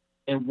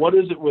 and what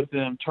is it with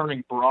them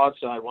turning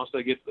broadside once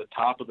they get to the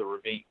top of the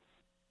ravine?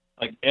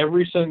 Like,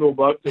 every single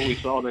buck that we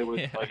saw, they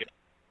would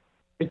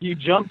if you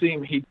jumped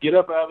him, he'd get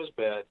up out of his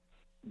bed,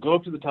 go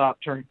up to the top,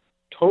 turn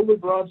totally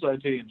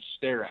broadside to you, and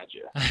stare at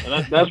you.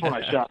 And that's when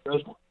I shot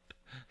this one.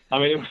 I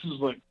mean, it was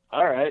just like,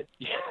 all right,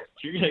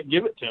 you're gonna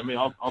give it to me,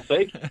 I'll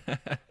take it.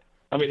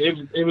 I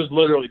mean, it was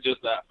literally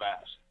just that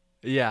fast.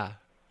 Yeah.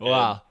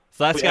 Wow. And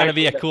so that's got to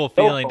be a cool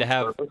feeling to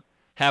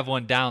have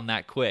one down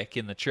that quick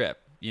in the trip,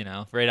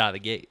 right out of the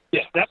gate.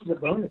 Yeah, that was a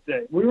bonus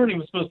day. We weren't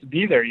even supposed to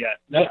be there yet.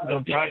 That was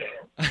on Friday.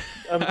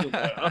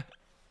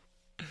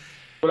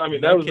 But I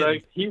mean, that was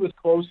he was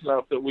close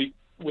enough that we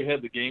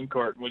had the game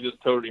cart and we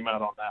just toted him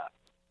out on that.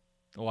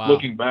 Wow.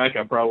 Looking back,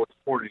 I probably would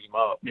have ported him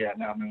up. Yeah,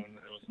 now knowing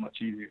that it was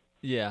much easier.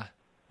 Yeah.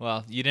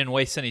 Well, you didn't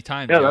waste any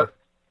time, yeah, Joe.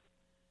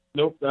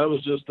 Nope, that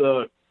was just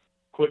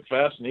quick,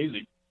 fast, and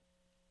easy.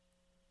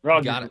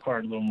 Rogers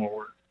required a little more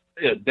work.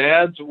 Yeah,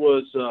 Dad's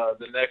was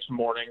the next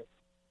morning.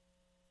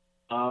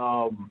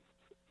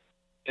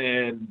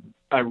 And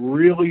I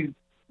really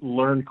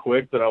learned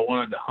quick that I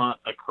wanted to hunt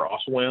a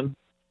crosswind.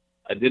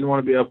 I didn't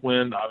want to be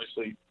upwind,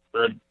 obviously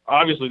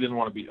didn't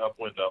want to be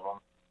upwind of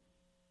them.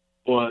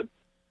 But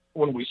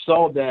when we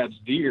saw Dad's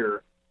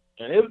deer,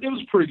 and it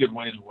was a pretty good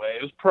ways away.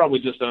 It was probably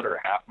just under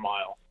a half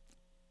mile.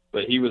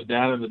 But he was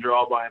down in the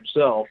draw by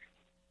himself,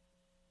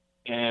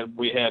 and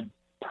we had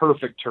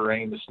perfect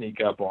terrain to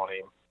sneak up on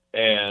him.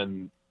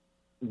 And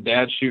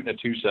Dad's shooting at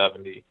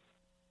 270,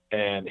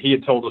 and he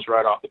had told us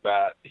right off the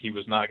bat he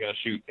was not going to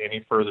shoot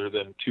any further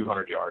than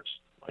 200 yards.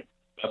 Like,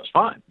 that's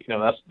fine.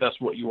 That's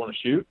what you want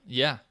to shoot.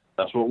 Yeah.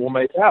 That's what we'll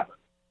make happen.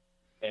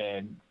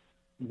 And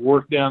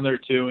work down there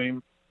to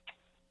him,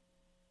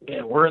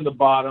 and we're in the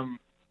bottom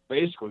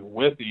basically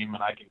with him,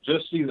 and I can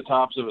just see the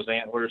tops of his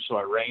antlers, so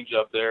I range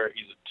up there.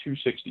 He's at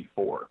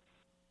 264.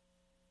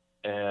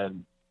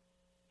 And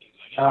he's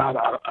like,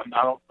 I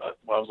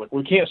was like,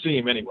 we can't see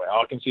him anyway.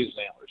 All I can see is his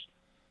antlers.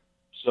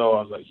 So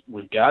I was like,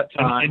 we've got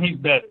time. And he's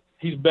bedded.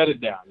 He's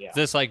bedded down, yeah. Is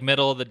this like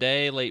middle of the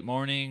day, late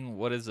morning?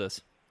 What is this?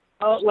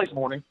 Late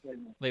morning.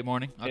 Late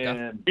morning. Okay.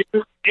 And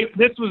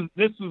This was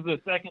the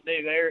second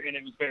day there, and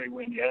it was very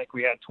windy. I think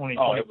we had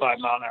 25 mile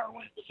an hour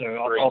wind. So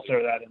I'll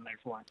throw that in there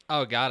for him.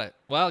 Oh, got it.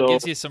 Well, it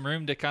gives you some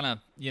room to kind of,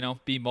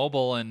 be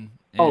mobile and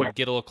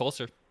get a little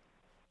closer.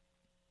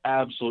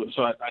 Absolutely.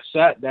 So I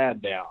sat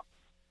Dad down.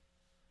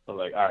 I was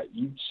like, all right,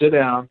 you sit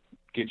down,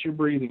 get your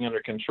breathing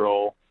under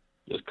control,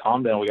 just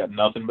calm down. We got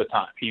nothing but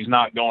time. He's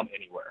not going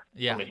anywhere.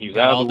 Yeah. I mean, he's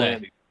got out all of the day.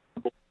 wind.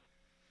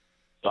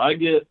 So I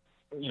get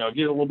a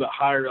little bit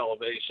higher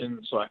elevation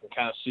so I can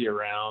kind of see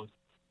around.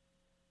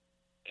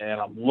 And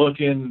I'm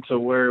looking to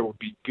where it would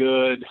be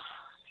good.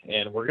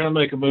 And we're going to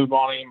make a move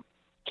on him.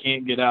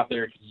 Can't get out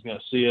there because he's going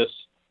to see us.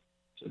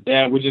 So,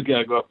 Dad, we just got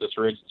to go up this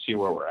ridge and see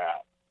where we're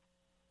at.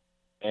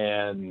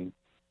 And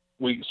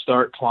we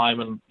start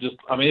climbing.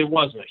 It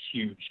wasn't a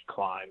huge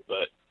climb,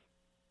 but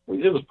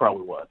it was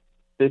probably,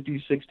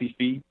 50, 60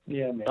 feet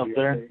up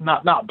there?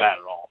 Not bad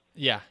at all.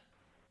 Yeah.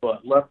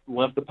 But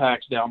left the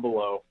packs down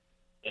below.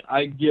 And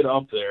I get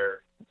up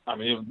there.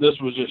 This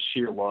was just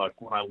sheer luck.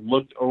 When I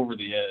looked over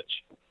the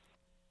edge,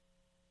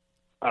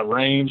 I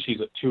ranged,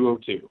 he's at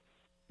 202.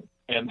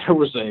 And there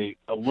was a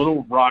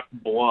little rock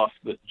bluff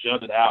that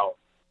jutted out.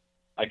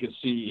 I could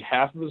see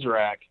half of his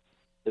rack,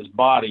 his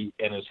body,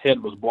 and his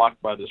head was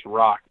blocked by this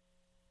rock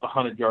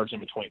 100 yards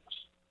in between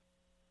us.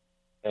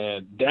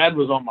 And Dad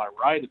was on my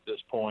right at this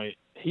point.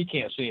 He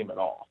can't see him at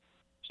all.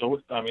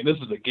 So, this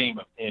is a game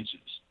of inches.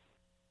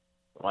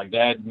 My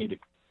dad needed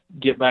to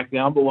get back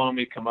down below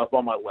me, come up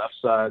on my left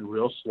side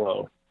real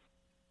slow.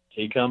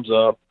 He comes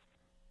up,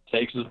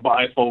 takes his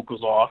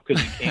bifocals off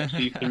because he can't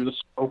see through the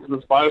scope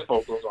with his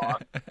bifocals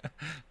on.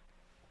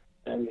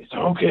 And he said,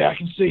 okay, I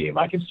can see him.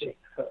 I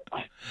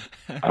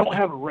don't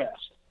have a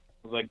rest.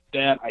 I was like,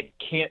 Dad, I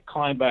can't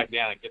climb back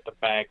down and get the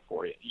bag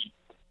for you.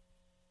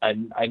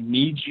 I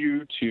need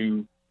you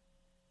to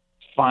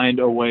find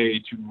a way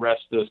to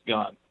rest this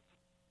gun.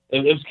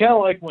 It was kind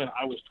of like when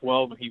I was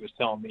 12 and he was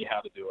telling me how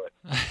to do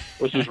it,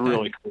 which was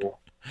really cool.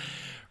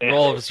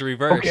 Roles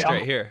reversed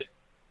right here.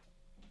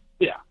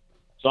 Yeah.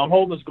 So I'm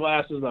holding his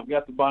glasses. I've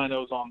got the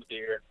binos on the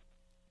deer.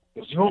 He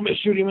goes, you want me to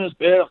shoot him in his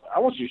bed? I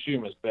want you to shoot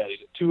him in his bed.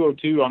 He's at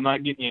 202. I'm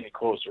not getting you any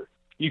closer.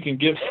 You can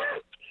give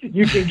me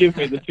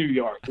the 2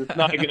 yards. It's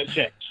not going to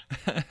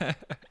change.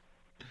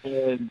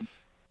 And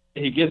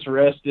he gets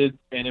arrested,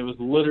 and it was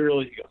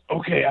literally, he goes,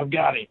 okay, I've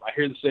got him. I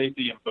hear the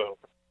safety, and boom.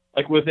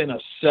 Like within a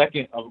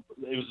second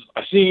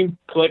I seen,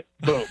 click,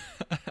 boom.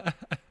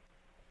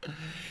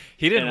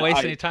 He didn't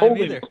waste any time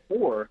either.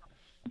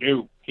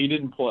 No, he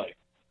didn't play.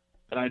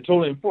 And I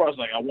told him before, I was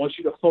like, I want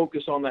you to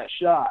focus on that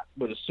shot,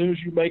 but as soon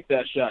as you make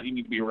that shot, you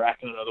need to be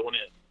racking another one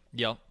in.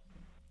 Yep.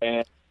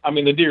 And,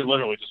 the deer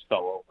literally just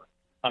fell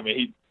over.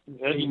 He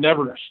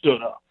never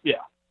stood up. Yeah.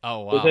 Oh,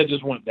 wow. His head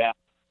just went down.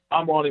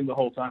 I'm on him the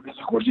whole time. He's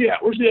like, where's he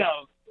at? Where's he at?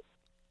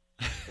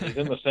 He's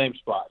in the same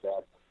spot,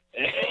 Dad.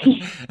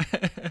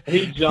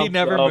 He jumped. He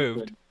never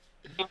moved.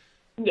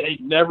 He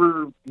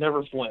never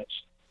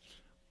flinched.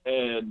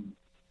 And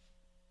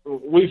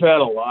we've had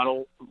a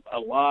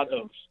lot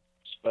of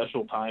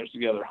special times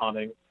together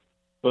hunting,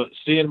 but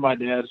seeing my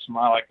dad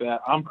smile like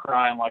that, I'm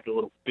crying like a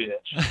little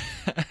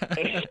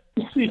bitch.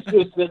 He's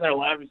just sitting there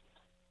laughing.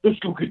 Let's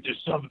go get this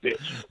son of a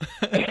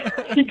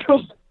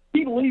bitch.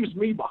 He leaves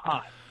me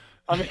behind.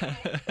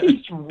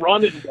 He's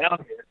running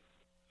down here,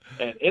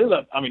 and ended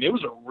up. It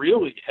was a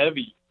really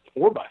heavy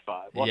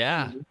 4x5.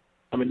 Yeah.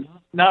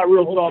 Not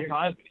real tall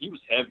times, but he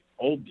was heavy,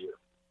 old deer,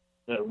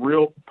 a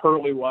real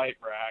pearly white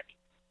rack,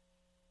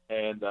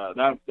 and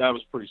that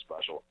was pretty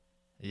special.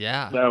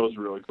 Yeah. That was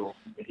really cool.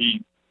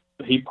 He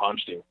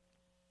punched him.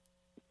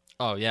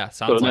 Oh yeah,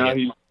 sounds like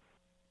it.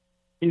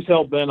 He's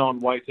hell bent on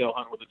whitetail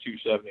hunting with a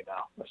 270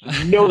 now. I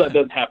said, that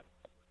doesn't happen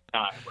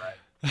all the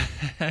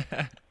time,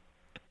 right?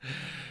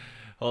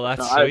 Well,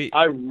 that's sweet.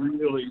 I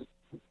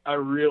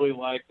really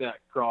like that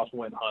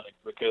crosswind hunting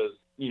because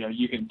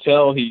you can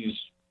tell he's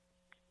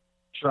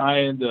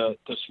trying to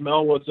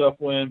smell what's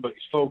upwind, but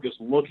he's focused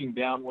looking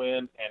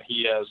downwind, and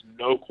he has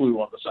no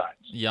clue on the signs.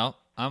 Yep,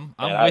 I'm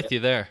with you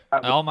there.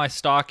 All my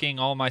stalking,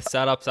 all my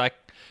setups,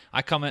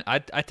 I come in. I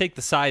take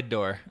the side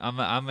door.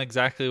 I'm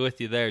exactly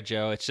with you there,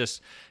 Joe. It's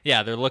just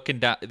they're looking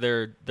down.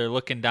 They're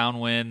looking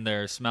downwind.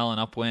 They're smelling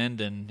upwind,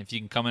 and if you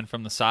can come in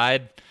from the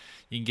side,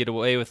 you can get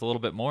away with a little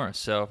bit more.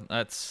 So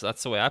that's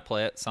the way I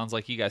play it. Sounds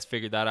like you guys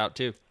figured that out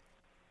too.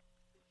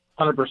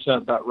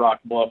 100%. That rock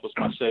bluff was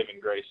my saving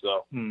grace,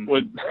 though. We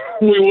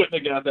wouldn't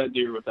have got that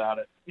deer without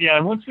it. Yeah,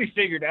 and once we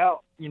figured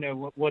out,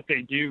 what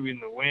they do in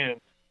the wind,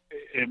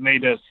 it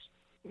made us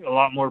a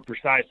lot more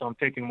precise on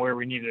picking where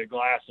we needed a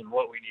glass and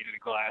what we needed a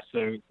glass.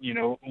 So,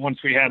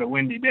 once we had a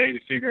windy day to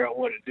figure out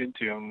what it did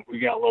to them, we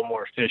got a little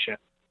more efficient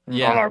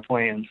on our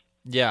plans.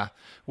 Yeah.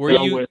 Were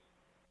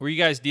you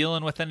guys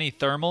dealing with any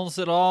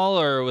thermals at all,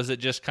 or was it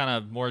just kind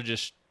of more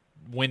just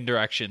wind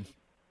direction,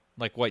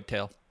 like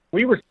whitetail?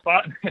 We were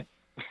spotting.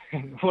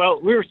 Well,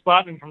 we were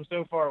spotting from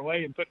so far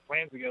away and putting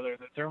plans together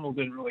that thermal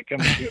didn't really come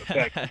into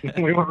effect.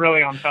 We weren't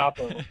really on top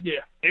of them. Yeah,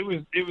 it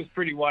was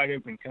pretty wide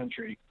open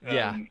country.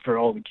 For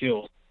all the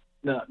kills.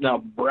 Now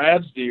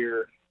Brad's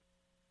deer,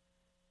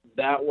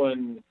 that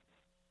one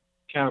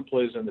kind of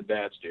plays into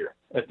Dad's deer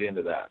at the end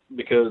of that,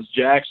 because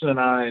Jackson and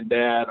I and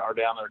Dad are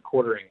down there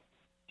quartering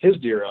his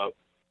deer up.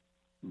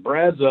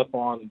 Brad's up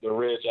on the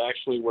ridge,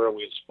 actually where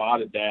we had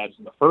spotted Dad's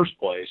in the first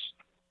place.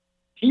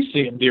 He's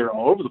seeing deer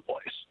all over the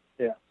place.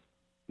 Yeah.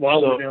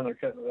 While we're down there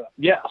cutting it up.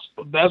 Yes,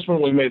 but that's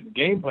when we made the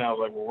game plan. I was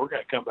like, well, we're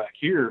going to come back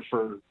here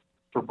for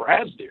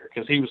Brad's deer,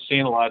 because he was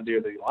seeing a lot of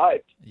deer that he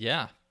liked.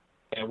 Yeah.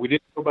 And we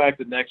didn't go back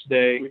the next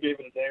day. We gave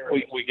it a day to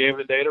rest. We gave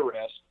it a day to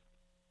rest,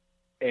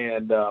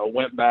 and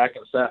went back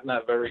and sat in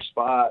that very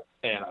spot.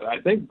 And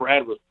I think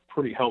Brad was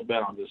pretty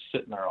hell-bent on just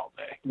sitting there all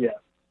day. Yeah.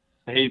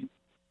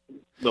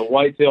 The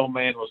whitetail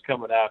man was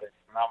coming at him,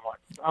 and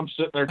I'm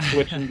sitting there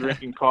twitching,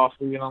 drinking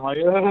coffee, and I'm like,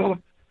 I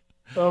don't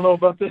know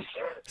about this.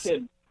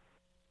 And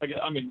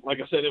I mean, like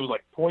I said, it was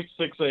like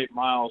 0.68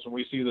 miles, and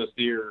we see this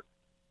deer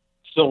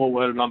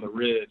silhouetted on the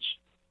ridge,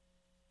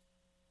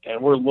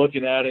 and we're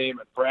looking at him,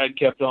 and Brad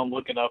kept on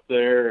looking up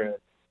there, and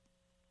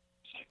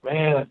it's like,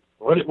 man,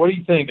 what do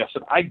you think? I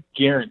said, I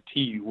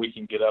guarantee you we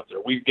can get up there.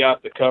 We've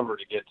got the cover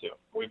to get to him.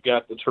 We've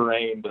got the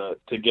terrain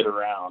to get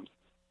around.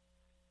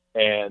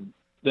 And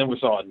then we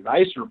saw a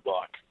nicer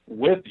buck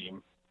with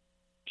him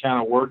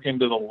kind of working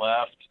to the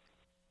left,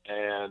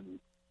 and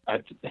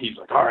he's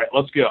like, all right,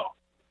 let's go.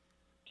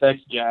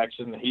 Text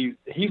Jackson.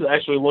 He's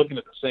actually looking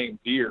at the same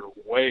deer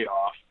way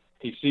off.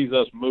 He sees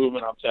us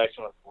moving. I'm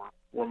texting him,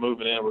 we're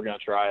moving in. We're going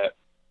to try it.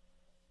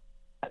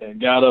 And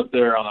got up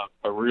there on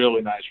a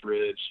really nice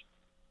ridge,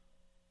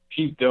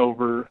 peeked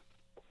over,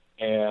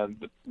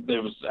 and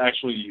there was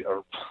actually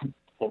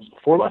what was it,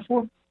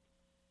 4x4?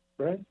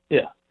 Right?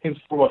 Yeah, he was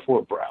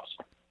 4x4 browse.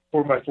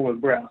 4x4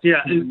 with browse.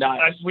 Yeah,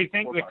 nice. We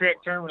think the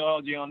correct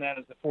terminology on that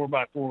is a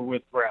 4x4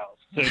 with browse.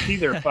 So it's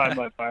either a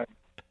 5x5.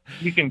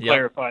 You can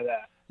clarify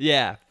that.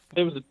 Yeah.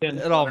 It was a 10.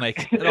 It all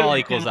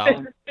equals out. It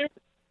was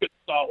a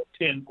solid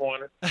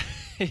 10-pointer.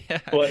 Yeah.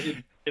 But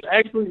it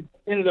actually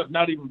ended up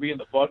not even being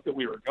the buck that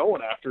we were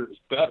going after. It was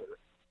better.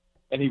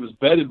 And he was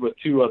bedded with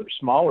two other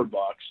smaller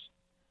bucks,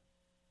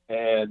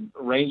 and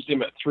ranged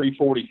him at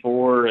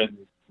 344, and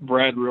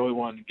Brad really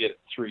wanted to get at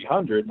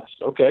 300. And I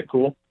said, okay,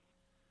 cool.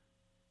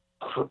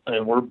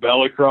 And we're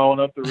belly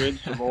crawling up the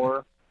ridge some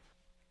more,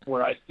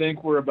 where I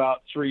think we're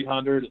about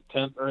 300. It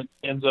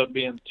ends up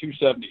being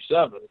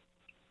 277.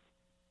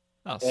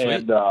 Oh,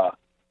 sweet. And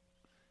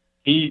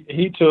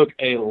he took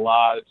a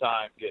lot of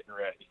time getting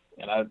ready.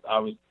 And I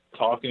was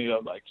talking to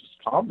him, like, just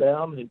calm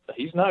down.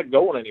 He's not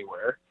going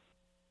anywhere.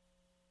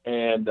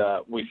 And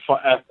I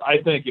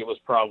think it was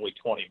probably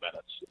 20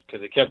 minutes,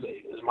 because it kept,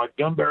 is my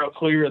gun barrel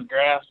clear in the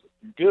grass?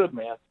 Good,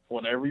 man.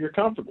 Whenever you're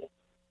comfortable.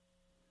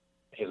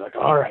 He's like,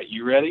 all right,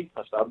 you ready?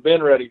 I said, I've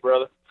been ready,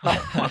 brother.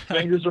 My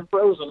fingers are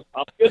frozen.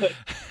 I'm good.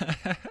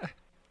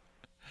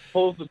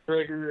 Pulls the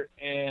trigger,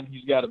 and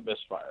he's got a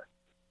misfire.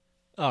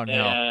 Oh, no.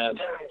 And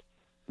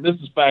this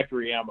is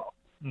factory ammo.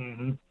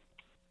 Mm-hmm.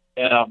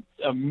 And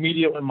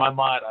immediately in my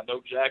mind, I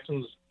know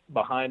Jackson's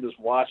behind us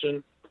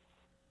watching.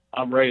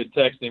 I'm ready to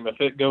text him.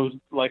 If it goes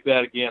like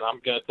that again,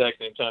 I'm going to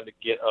text him trying to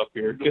get up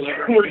here, because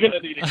we're going to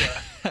need a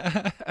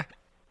guy.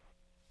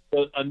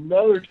 But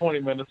another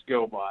 20 minutes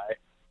go by.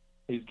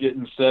 He's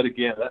getting set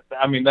again.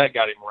 That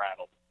got him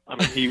rattled. I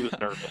mean, he was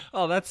nervous.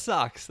 Oh, that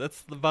sucks.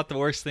 That's about the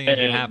worst thing that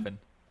can happen.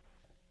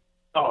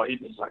 Oh,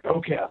 he's like,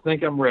 okay, I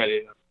think I'm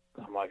ready.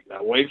 I'm like,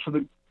 now wait for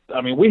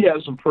we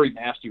had some pretty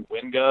nasty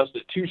wind gusts.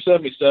 At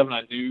 277,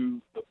 I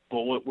knew the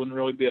bullet wouldn't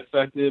really be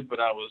effective, but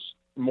I was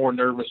more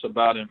nervous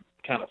about him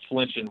kind of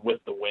flinching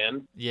with the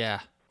wind. Yeah.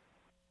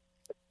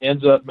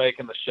 Ends up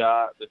making the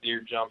shot. The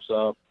deer jumps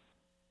up.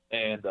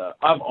 And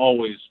I've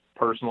always,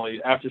 personally,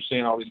 after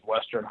seeing all these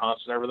Western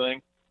hunts and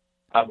everything,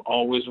 I've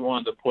always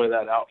wanted to play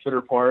that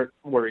outfitter part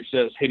where he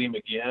says, hit him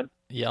again.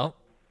 Yep.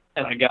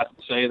 And I got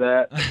to say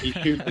that. He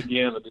shoots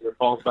again. The deer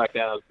falls back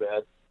down his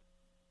bed.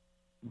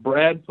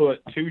 Brad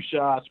put two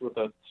shots with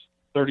a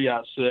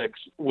 30-06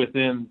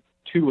 within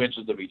 2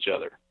 inches of each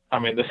other. I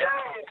mean, this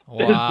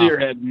deer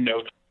had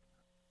no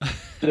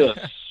just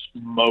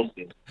smoked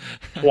him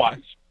twice.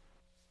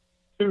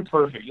 Too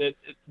perfect.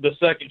 The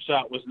second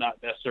shot was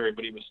not necessary,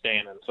 but he was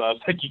standing. So I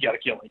was like, you got to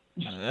kill him.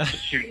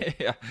 Just shoot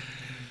him.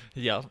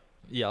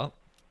 Yeah.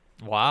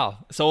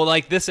 Wow. So,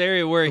 like, this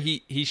area where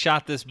he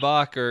shot this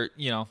buck, or,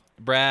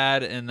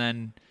 Brad, and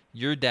then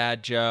your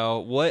dad, Joe,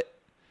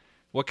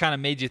 what kind of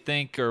made you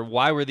think, or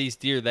why were these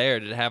deer there?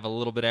 Did it have a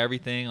little bit of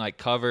everything, like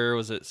cover?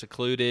 Was it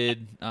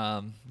secluded?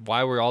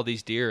 Why were all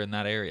these deer in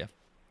that area?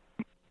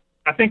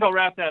 I think I'll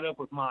wrap that up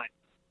with mine.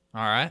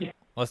 All right. Yeah.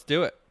 Let's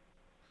do it.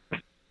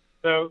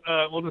 So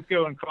we'll just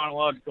go in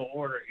chronological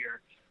order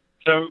here.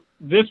 So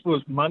this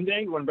was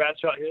Monday when Brad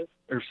shot his,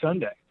 or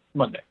Sunday?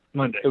 Monday.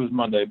 It was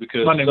Monday,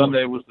 because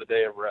Sunday was the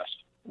day of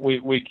rest.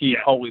 We keep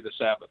holy the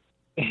Sabbath.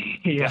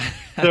 Yeah.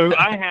 So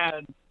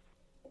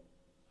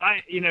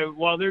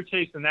while they're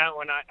chasing that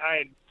one, I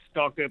had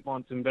stalked up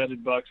on some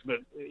bedded bucks, but,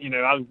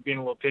 I was being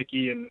a little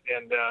picky, and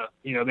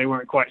they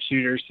weren't quite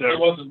shooters. So I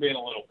wasn't being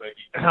a little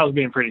picky. I was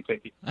being pretty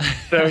picky.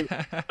 So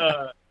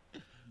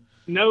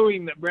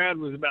knowing that Brad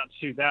was about to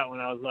shoot that one,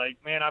 I was like,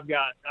 man, I've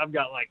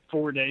got like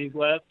 4 days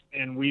left,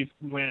 and we've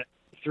went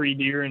 3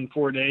 deer in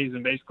 4 days,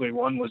 and basically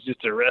one was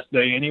just a rest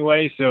day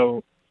anyway.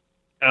 So,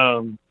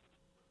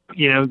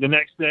 the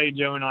next day,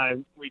 Joe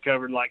and we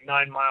covered like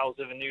 9 miles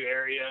of a new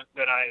area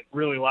that I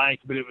really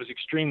liked, but it was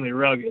extremely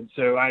rugged.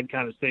 So I'd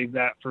kind of saved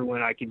that for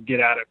when I could get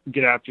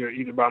after it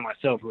either by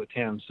myself or with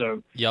him.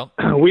 So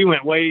we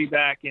went way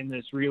back in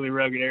this really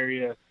rugged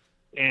area,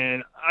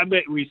 and I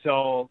bet we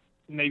saw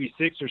maybe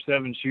 6 or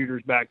 7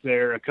 shooters back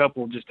there, a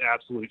couple just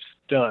absolute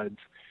studs.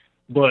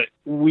 But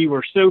we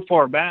were so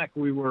far back,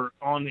 we were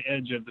on the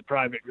edge of the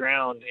private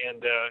ground,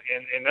 and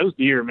those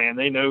deer, man,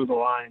 they know the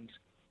lines.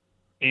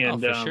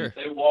 And for sure.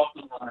 They walk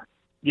the line.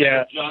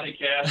 Yeah. Johnny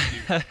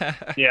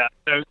Cash. Yeah.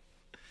 So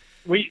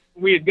we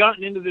had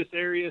gotten into this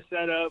area,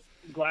 set up,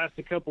 glassed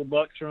a couple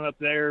bucks from up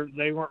there.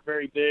 They weren't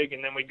very big,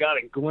 and then we got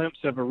a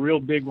glimpse of a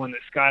real big one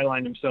that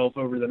skylined himself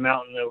over the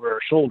mountain over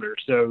our shoulder.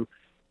 So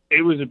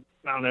it was,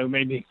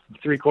 maybe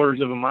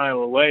 3/4 of a mile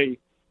away.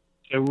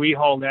 So we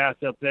hauled ass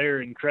up there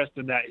and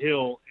crested that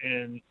hill,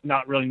 and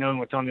not really knowing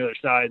what's on the other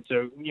side.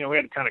 So, we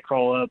had to kind of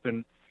crawl up,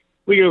 and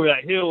we go over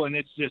that hill, and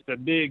it's just a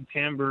big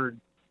timbered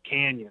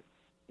canyon,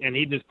 and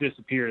he just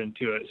disappeared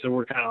into it. So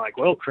we're kind of like,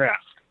 well,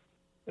 crap.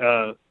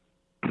 What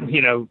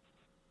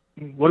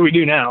do we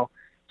do now?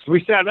 So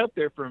we sat up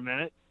there for a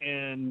minute,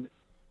 and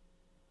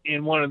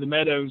in one of the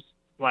meadows,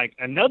 like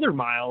another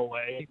mile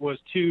away, was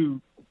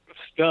 2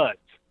 studs.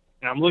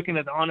 And I'm looking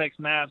at the Onyx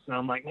maps, and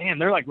I'm like, man,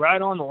 they're like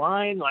right on the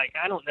line. Like,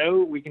 I don't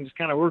know. We can just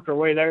kind of work our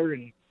way there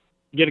and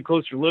get a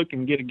closer look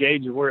and get a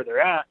gauge of where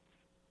they're at.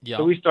 Yeah.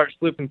 So we start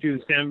slipping through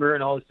the timber,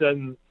 and all of a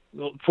sudden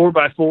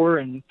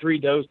 4x4 and 3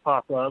 does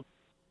pop up.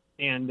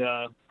 And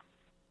I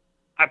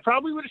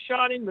probably would have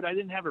shot him, but I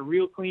didn't have a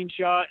real clean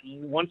shot.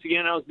 And once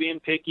again, I was being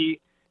picky.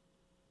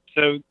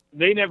 So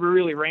they never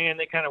really ran.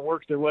 They kind of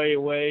worked their way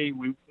away.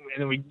 And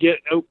then we get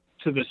up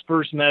to this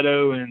first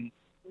meadow and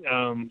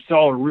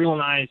saw a real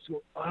nice,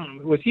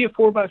 was he a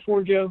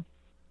 4x4, Joe?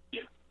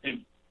 Yeah.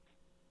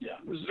 Yeah.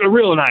 It was a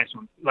real nice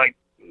one, like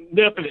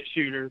definite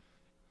shooter.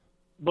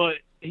 But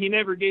he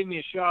never gave me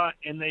a shot,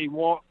 and they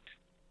were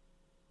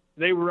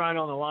right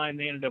on the line.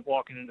 They ended up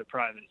walking into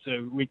private,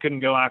 so we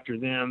couldn't go after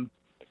them.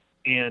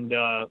 And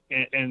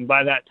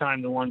by that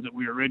time, the ones that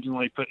we were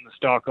originally putting the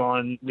stock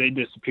on, they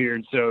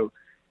disappeared. So,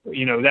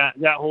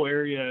 that whole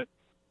area,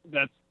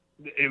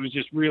 it was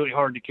just really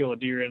hard to kill a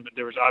deer in, but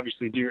there was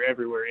obviously deer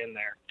everywhere in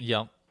there.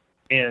 Yeah.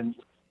 And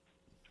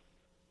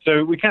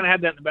so we kind of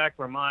had that in the back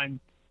of our mind.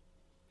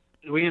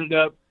 We ended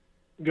up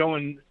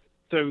going.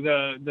 So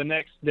the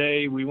next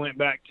day we went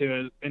back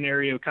to an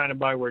area kind of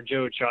by where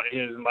Joe had shot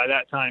his, and by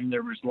that time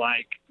there was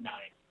like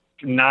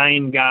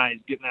 9 guys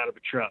getting out of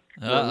a truck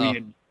where we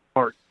had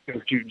parked to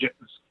go shoot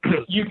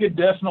Joe's. You could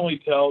definitely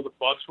tell the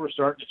bucks were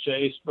starting to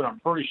chase, but I'm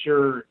pretty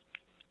sure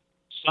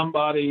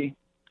somebody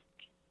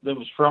that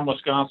was from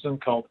Wisconsin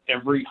called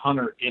every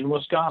hunter in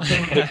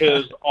Wisconsin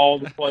because all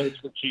the plays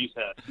were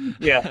cheeseheads.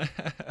 Yeah.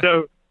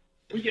 So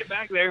we get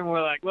back there and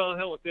we're like, well,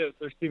 hell with this.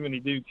 There's too many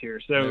dudes here.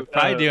 So they're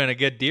probably doing a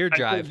good deer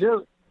drive.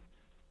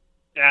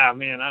 Yeah,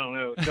 man, I don't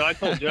know. So I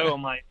told Joe,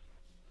 I'm like,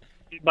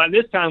 by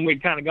this time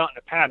we'd kind of gotten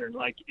a pattern.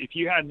 Like if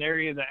you had an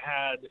area that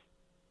had,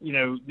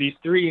 these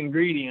 3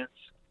 ingredients,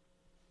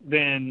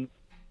 then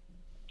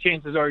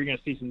chances are you're going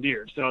to see some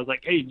deer. So I was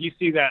like, hey, do you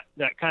see that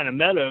kind of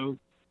meadow?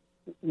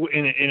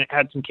 And it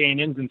had some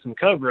canyons and some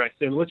cover. I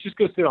said, well, let's just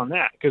go sit on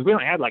that because we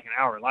only had like an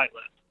hour light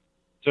left.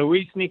 So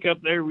we sneak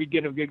up there. We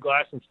get a good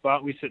glassing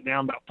spot. We sit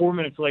down. About 4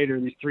 minutes later,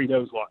 these 3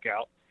 does walk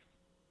out.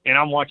 And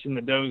I'm watching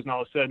the does, and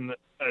all of a sudden,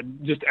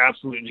 just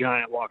absolute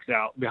giant walks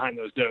out behind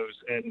those does.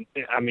 And,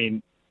 I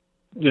mean,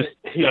 just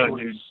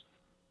dude,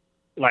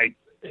 like,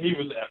 he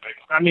was epic.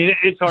 I mean,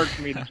 it's hard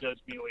for me to judge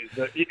muleys,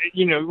 but,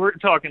 we're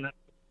talking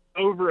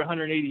over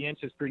 180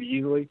 inches pretty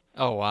easily.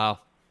 Oh, wow.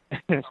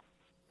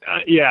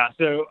 Yeah,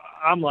 so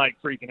I'm like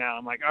freaking out.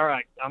 I'm like, all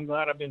right, I'm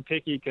glad I've been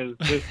picky because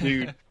this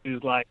dude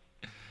is like,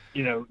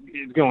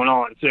 is going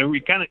on. So we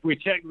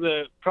checked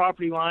the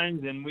property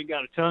lines, and we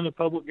got a ton of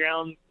public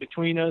ground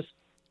between us.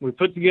 We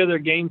put together a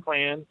game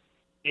plan,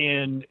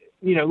 and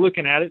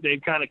looking at it,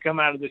 they'd kind of come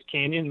out of this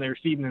canyon. They're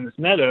feeding in this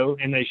meadow,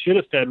 and they should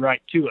have fed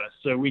right to us.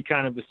 So we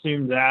kind of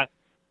assumed that,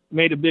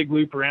 made a big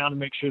loop around to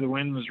make sure the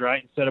wind was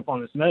right, and set up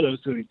on this meadow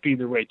so they'd feed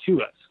their way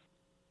to us.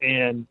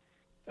 And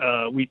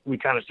we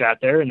kind of sat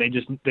there, and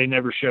they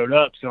never showed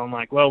up. So I'm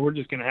like, well, we're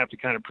just going to have to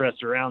kind of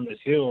press around this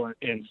hill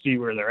and see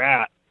where they're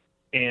at.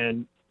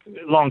 And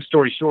long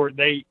story short,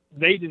 they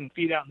didn't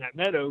feed out in that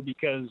meadow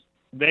because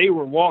they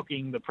were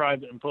walking the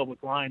private and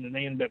public line, and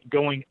they ended up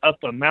going up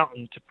a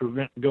mountain to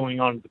prevent going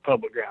onto the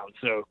public ground.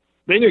 So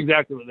they knew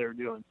exactly what they were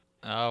doing.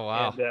 Oh,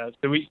 wow. And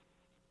so we,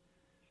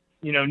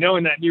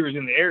 knowing that deer was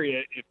in the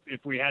area,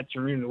 if we had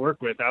some room to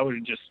work with, I would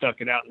have just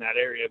stuck it out in that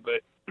area.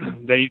 But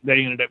they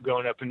ended up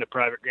going up into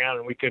private ground,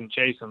 and we couldn't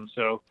chase them.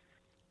 So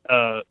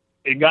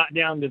it got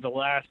down to the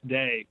last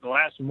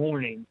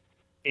morning,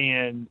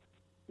 and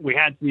we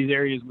had these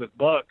areas with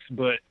bucks,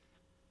 but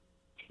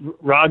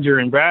Roger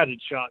and Brad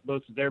had shot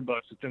both of their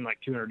bucks within like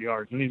 200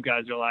 yards, and these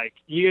guys are like,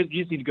 you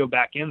just need to go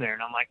back in there.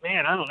 And I'm like,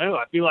 man, I don't know.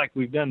 I feel like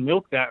we've done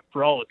milk that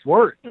for all it's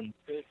worth. And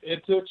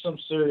it took some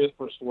serious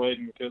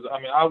persuading because, I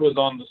mean, I was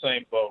on the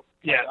same boat.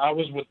 Yeah. I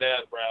was with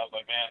Dad, Brad. I was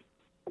like,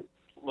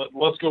 man,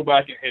 let's go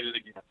back and hit it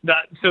again.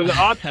 So the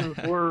options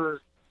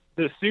were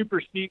the super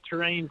steep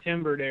terrain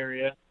timbered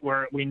area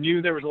where we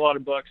knew there was a lot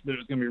of bucks, but it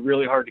was going to be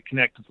really hard to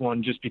connect with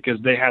one just because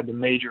they had the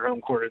major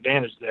home court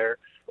advantage there,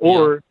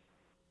 or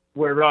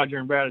where Roger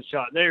and Brad had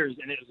shot theirs,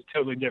 and it was a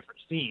totally different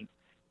scene.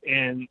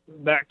 And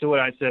back to what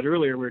I said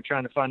earlier, we were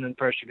trying to find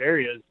unpressured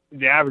areas.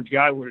 The average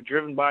guy would have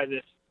driven by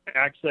this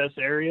access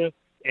area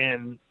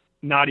and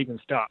not even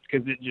stopped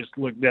because it just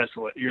looked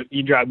desolate.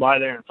 You drive by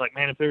there, and it's like,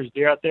 man, if there's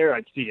deer out there,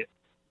 I'd see it.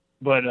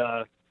 But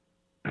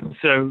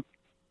so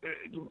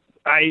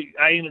I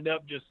ended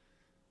up just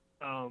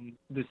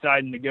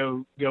deciding to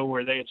go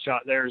where they had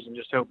shot theirs and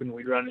just hoping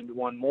we'd run into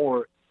one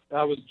more.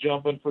 I was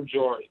jumping for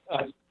joy.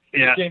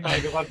 Yeah. It made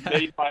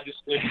my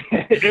decision.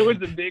 It was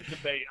a big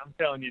debate. I'm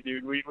telling you,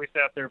 dude. We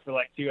sat there for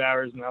like 2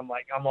 hours, and I'm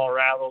like, I'm all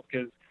rattled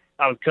because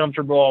I was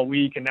comfortable all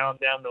week, and now I'm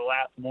down to the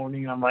last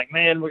morning. I'm like,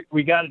 man,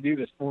 we got to do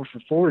this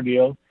 4-for-4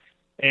 deal.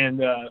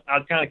 And I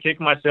was kind of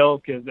kicking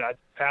myself because I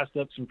passed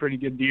up some pretty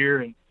good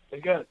deer, and They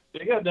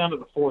got down to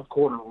the fourth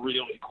quarter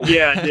really quick.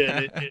 yeah,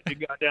 it did.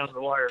 It got down to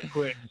the wire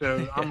quick.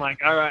 So I'm like,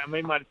 all right, I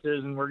made my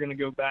decision. We're going to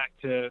go back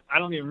to, I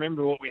don't even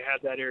remember what we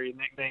had that area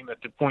nickname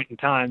at the point in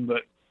time,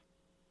 but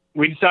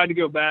we decided to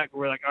go back.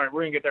 We're like, all right,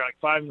 we're going to get there like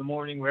 5 a.m.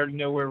 We already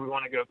know where we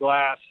want to go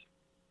glass.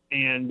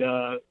 And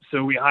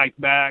so we hiked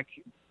back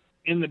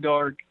in the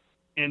dark.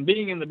 And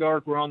being in the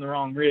dark, we're on the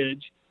wrong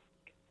ridge.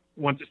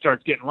 Once it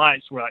starts getting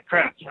light, so we're like,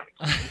 crap.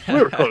 We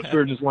were close. We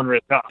were just one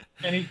ridge off.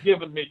 And he's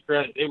giving me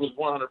credit. It was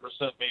 100%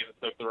 me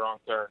that took the wrong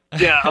turn.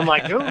 Yeah, I'm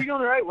like, oh, we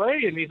going the right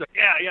way? And he's like,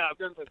 yeah, I've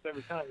done this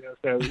every time.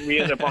 So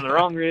we end up on the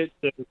wrong ridge.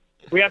 So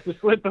we have to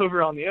slip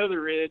over on the other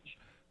ridge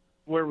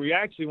where we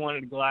actually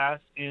wanted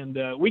glass. And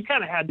we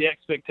kind of had the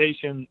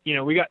expectation,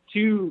 we got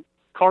 2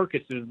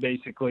 carcasses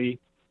basically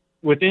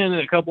within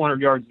a couple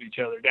hundred yards of each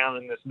other down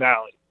in this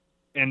valley.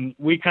 And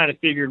we kind of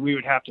figured we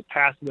would have to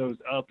pass those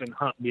up and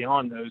hunt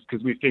beyond those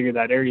because we figured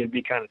that area would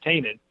be kind of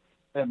tainted.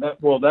 And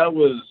that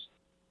was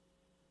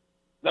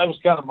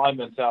kind of my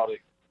mentality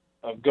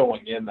of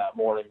going in that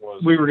morning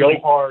was we were go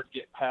going hard,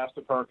 get past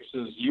the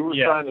carcasses. You were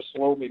trying to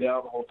slow me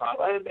down the whole time.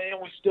 Hey,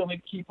 man, we still need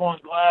to keep on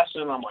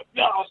glassing. I'm like,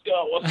 no, let's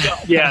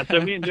go. Yeah,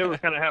 so me and Joe were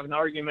kind of having an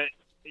argument.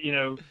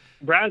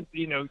 Brad,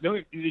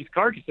 these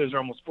carcasses are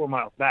almost 4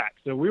 miles back.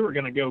 So we were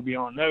going to go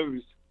beyond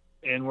those.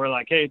 And we're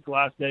like, hey, it's the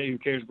last day. Who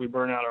cares if we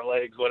burn out our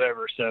legs,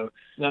 whatever. So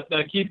now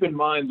keep in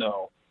mind,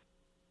 though,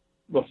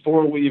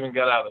 before we even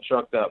got out of the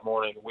truck that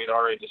morning, we'd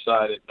already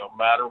decided no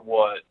matter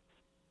what,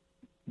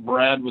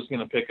 Brad was going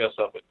to pick us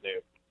up at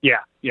noon.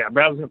 Yeah,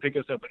 Brad was going to pick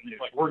us up at noon.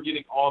 Like, we're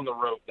getting on the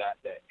road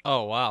that day.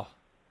 Oh, wow.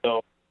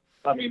 So,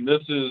 I mean,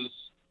 this is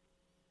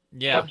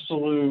Yeah.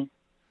 absolute,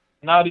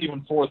 not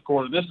even fourth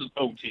quarter. This is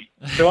OT.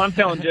 So I'm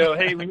telling Joe,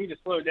 hey, we need to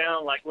slow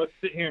down. Like, let's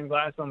sit here and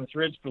glass on this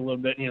ridge for a little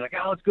bit. And he's like,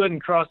 let's go ahead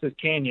and cross this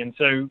canyon.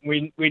 So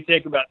we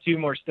take about 2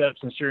 more steps,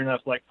 and sure enough,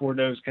 like 4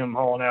 does come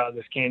hauling out of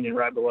this canyon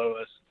right below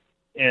us.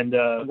 And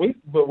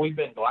we've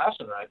been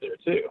glassing right there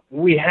too.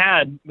 We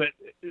had, but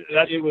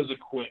it was a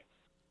quick.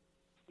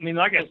 I mean,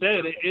 like I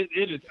said,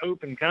 it is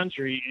open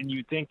country, and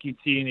you'd think you'd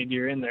see any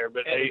deer in there,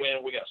 but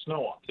and we got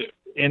snow on too.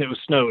 And it was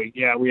snowy.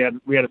 Yeah, we had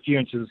a few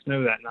inches of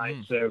snow that night.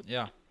 So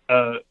yeah.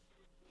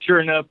 Sure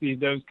enough, these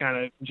does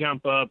kind of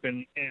jump up,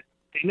 and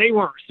they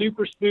weren't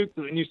super spooked,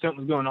 but they knew something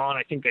was going on.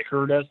 I think they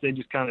heard us. They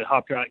just kind of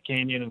hopped out of the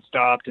canyon and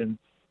stopped, and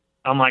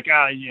I'm like,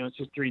 it's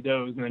just 3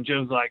 does. And then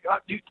Joe's like, oh,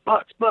 dude,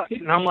 bucks.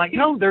 And I'm like,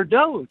 no, they're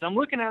does. I'm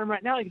looking at them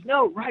right now. He goes,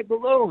 no, right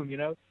below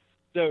them,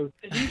 So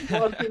he's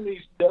watching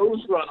these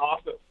does run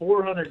off at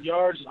 400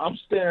 yards, and I'm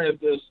staring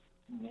at this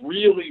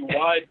really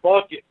wide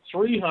buck at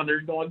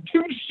 300 going,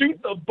 dude, shoot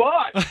the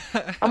buck.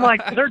 I'm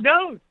like, they're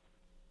does.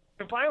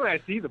 So finally I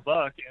see the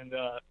buck,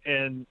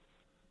 and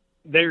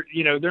they're,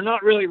 they're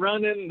not really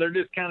running. They're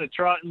just kind of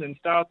trotting and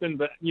stopping.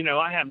 But,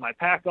 I had my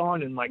pack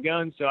on and my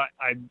gun. So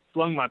I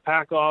flung my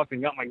pack off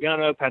and got my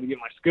gun up, had to get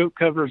my scope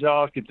covers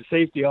off, get the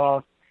safety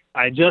off.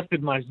 I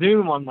adjusted my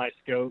zoom on my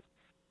scope.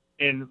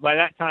 And by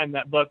that time,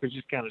 that buck was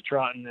just kind of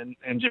trotting.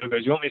 And Joe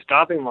goes, you want me to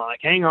stop him? I'm like,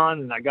 hang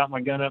on. And I got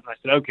my gun up, and I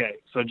said, okay.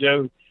 So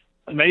Joe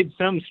made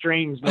some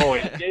strange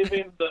noise. Gave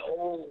him the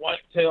old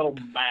whitetail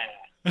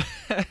man.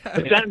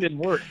 But that didn't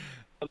work.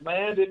 The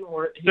man didn't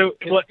work.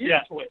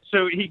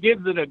 So he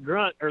gives it a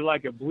grunt or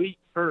like a bleat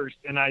first,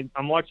 and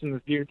I'm watching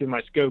this deer through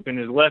my scope, and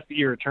his left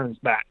ear turns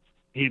back.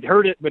 He'd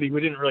heard it, but he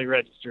didn't really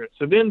register it.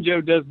 So then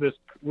Joe does this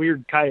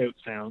weird coyote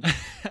sound.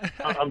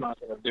 I'm not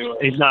going to do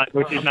it. He's not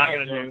going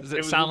to do. Does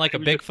it sound like a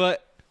Bigfoot?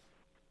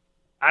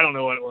 I don't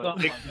know what it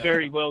was. It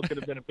very well could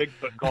have been a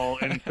Bigfoot call.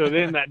 And so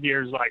then that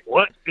deer's like,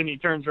 what? And he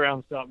turns around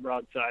and stops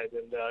broadside,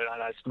 and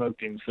I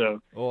smoked him. So,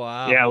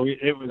 wow. Yeah,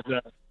 it was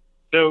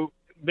so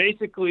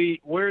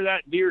basically where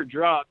that deer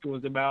dropped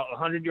was about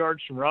 100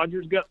 yards from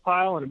Roger's gut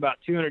pile and about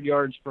 200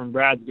 yards from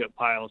Brad's gut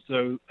pile.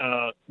 So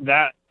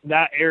that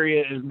that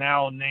area is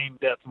now named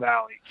Death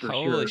Valley for sure.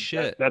 Holy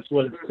shit! That's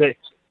what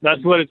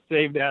it's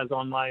saved as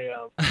on my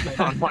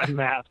on my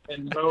map.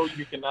 And no,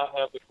 you cannot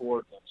have the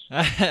coordinates.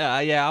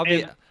 Yeah, I'll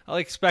be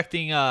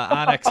expecting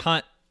Onyx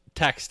Hunt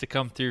text to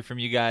come through from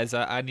you guys.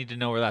 I need to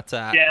know where that's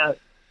at. Yeah.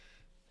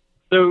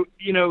 So,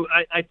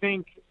 I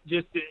think,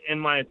 just in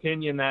my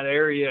opinion, that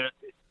area,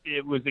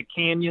 it was a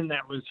canyon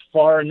that was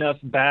far enough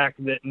back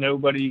that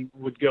nobody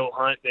would go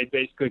hunt. They'd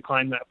basically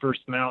climb that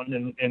first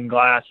mountain in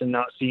glass and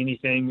not see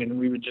anything, and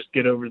we would just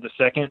get over the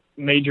second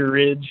major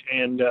ridge.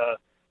 And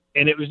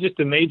it was just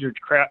a major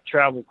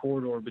travel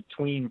corridor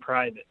between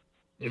private.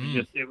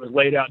 It was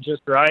laid out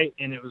just right,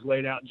 and it was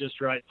laid out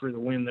just right for the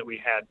wind that we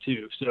had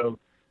too. So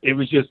it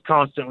was just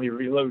constantly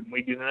reloading.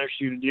 We'd get in there,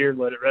 shoot a deer,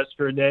 let it rest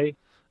for a day,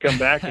 come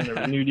back, and there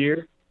was a new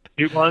deer,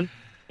 shoot one,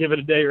 give it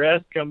a day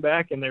rest, come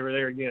back, and they were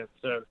there again.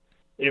 So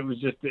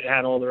it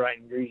had all the right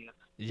ingredients.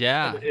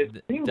 Yeah,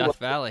 Death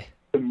Valley.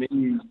 To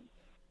me,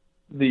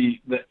 the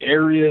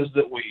areas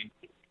that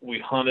we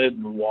hunted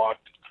and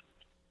walked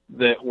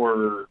that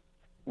were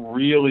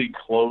really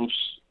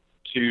close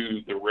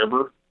to the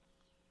river,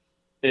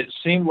 it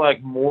seemed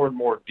like more and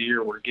more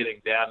deer were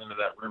getting down into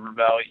that river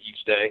valley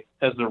each day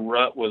as the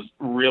rut was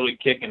really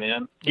kicking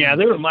in. Yeah,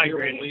 they were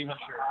migrating. Leaving the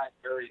high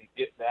area to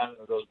get down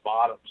into those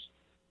bottoms.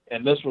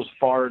 And this was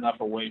far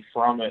enough away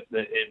from it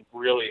that it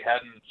really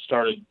hadn't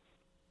started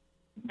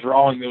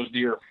drawing those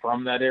deer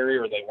from that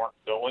area, or they weren't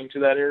going to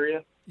that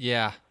area.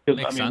 Yeah,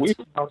 because we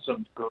found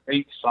some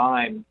great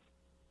sign.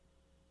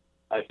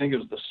 I think it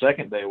was the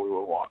second day we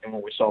were walking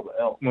when we saw the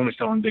elk. When we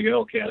saw them big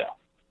elk, yeah.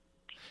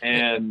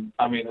 And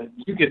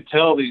you could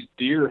tell these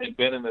deer had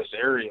been in this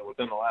area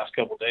within the last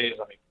couple of days.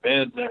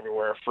 Beds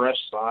everywhere, fresh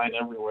sign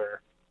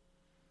everywhere,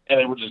 and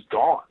they were just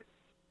gone.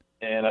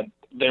 And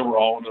they were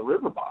all in the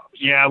river bottoms.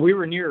 Yeah, we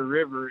were near a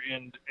river,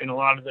 and in a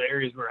lot of the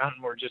areas we're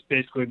hunting were just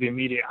basically the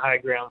immediate high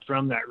ground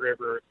from that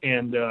river.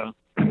 And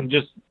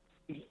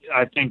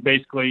I think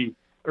basically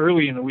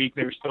early in the week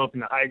they were still up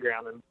in the high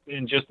ground,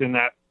 and just in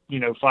that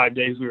 5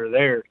 days we were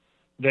there,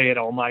 they had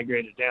all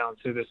migrated down.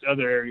 So this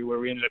other area where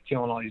we ended up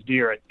killing all these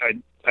deer,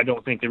 I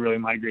don't think they really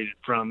migrated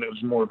from. It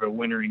was more of a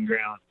wintering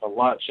ground. A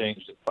lot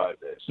changed in 5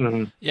 days.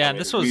 Mm-hmm. Yeah,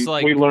 this was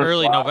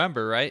early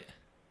November, right?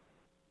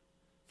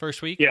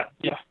 First week? Yeah.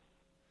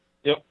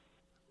 Yep.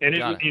 And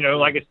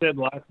like I said,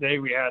 last day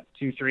we had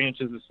 2-3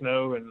 inches of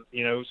snow, and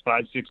it was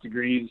 5-6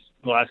 degrees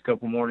the last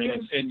couple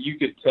mornings. And you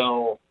could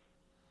tell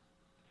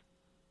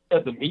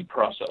at the meat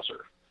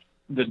processor,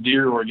 the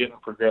deer were getting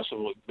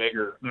progressively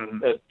bigger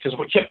because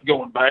we kept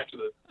going back to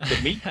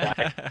the meat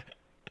pack.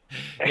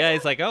 Yeah,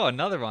 he's like,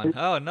 another one.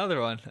 Oh,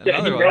 another one.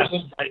 Yeah,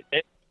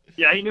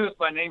 he knew us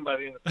by name by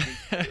the end of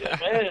the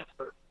week. Man,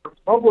 for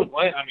public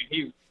land,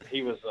 he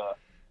was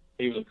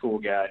a cool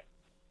guy.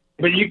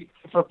 But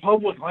for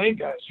public land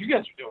guys, you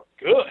guys are doing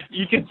good.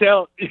 You can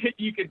tell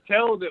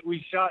that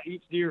we shot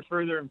each deer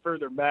further and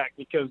further back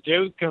because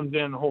Joe comes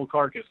in the whole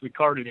carcass. We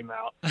carted him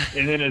out,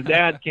 and then his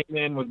dad came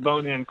in with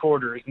bone-in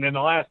quarters, and then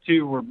the last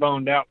two were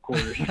boned-out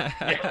quarters.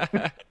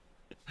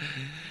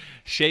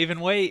 Shaving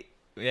weight,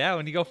 yeah.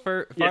 When you go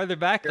farther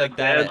back like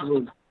that,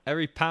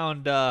 every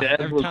pound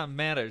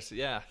matters.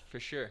 Yeah, for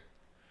sure.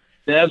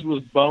 Dez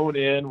was bone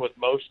in with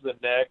most of the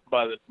neck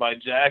by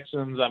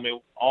Jackson's.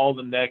 All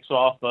the necks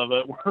off of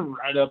it were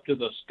right up to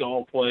the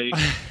skull plate.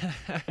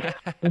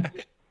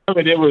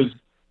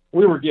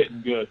 We were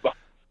getting good.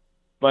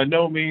 By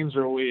no means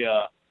are we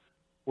up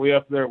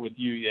there with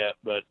you yet,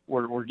 but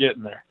we're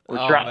getting there.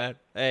 We're trying. Man.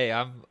 Hey,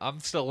 I'm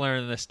still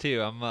learning this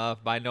too. I'm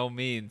by no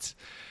means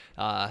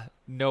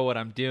know what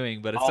I'm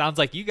doing, but it sounds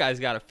like you guys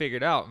got it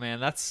figured out, man.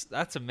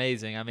 That's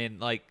amazing.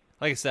 Like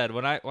I said,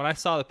 when I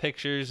saw the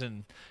pictures,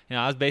 and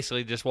I was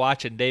basically just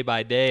watching day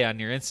by day on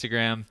your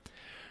Instagram,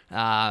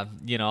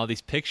 all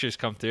these pictures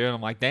come through, and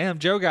I'm like, damn,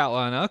 Joe got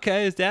one.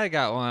 Okay, his dad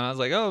got one. I was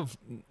like, oh,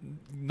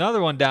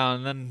 another one down.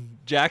 And then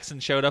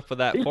Jackson showed up with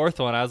that fourth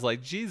one. I was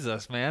like,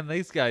 Jesus, man,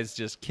 these guys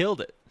just killed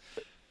it.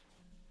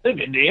 The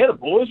Indiana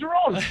boys are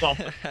on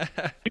something.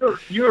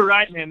 You were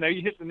right, man. Though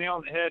you hit the nail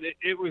on the head.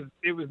 It was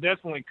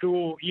definitely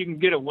cool. You can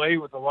get away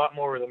with a lot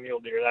more with a mule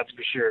deer, that's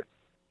for sure.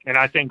 And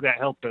I think that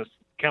helped us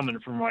coming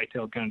from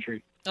whitetail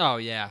country. Oh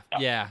yeah.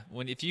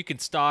 If you can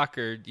stalk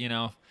or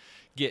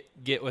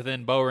get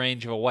within bow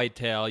range of a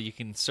whitetail, you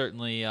can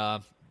certainly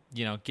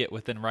get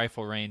within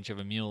rifle range of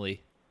a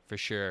muley for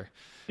sure.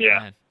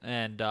 Yeah.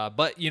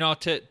 But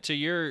to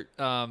your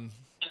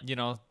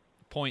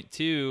point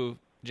too,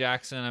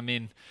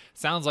 Jackson,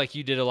 sounds like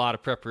you did a lot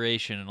of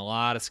preparation and a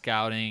lot of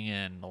scouting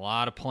and a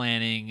lot of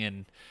planning,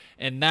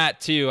 and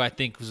that too, I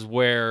think, was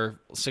where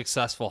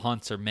successful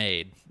hunts are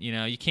made.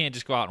 You can't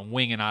just go out and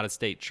wing an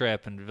out-of-state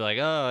trip and be like,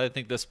 oh, I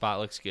think this spot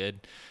looks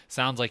good.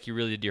 Sounds like you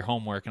really did your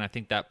homework, and I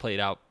think that played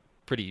out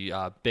pretty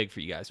big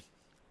for you guys.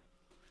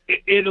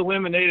 It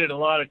eliminated a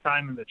lot of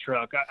time in the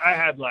truck. I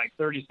had like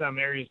 30-some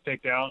areas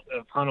picked out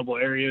of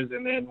huntable areas,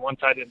 and then once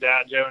I did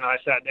that, Joe and I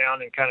sat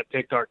down and kind of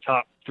picked our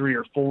top 3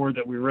 or 4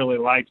 that we really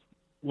liked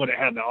what it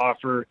had to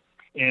offer.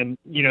 And,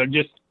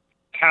 just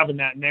having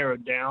that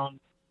narrowed down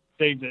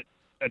saved it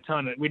a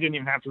ton of, we didn't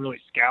even have to really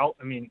scout.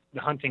 I mean,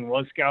 the hunting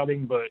was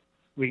scouting, but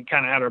we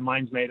kind of had our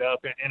minds made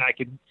up, and I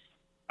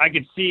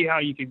could see how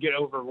you could get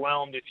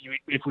overwhelmed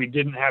if we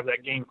didn't have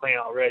that game plan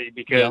already,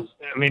 because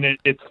I mean,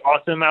 it's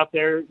awesome out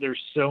there.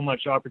 There's so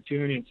much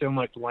opportunity and so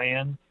much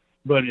land,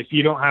 but if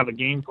you don't have a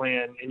game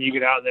plan and you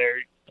get out there,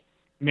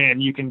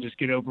 man, you can just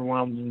get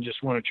overwhelmed and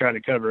just want to try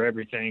to cover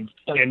everything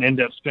and end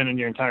up spending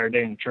your entire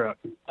day in the truck.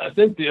 I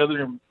think the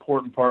other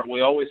important part, we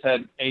always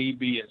had A,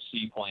 B, and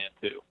C plan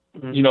too.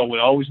 Mm-hmm. We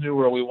always knew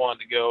where we wanted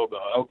to go,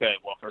 but okay,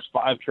 well, if there's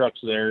 5 trucks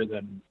there,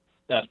 then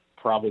that's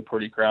probably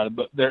pretty crowded.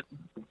 But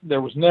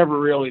there was never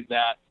really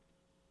that,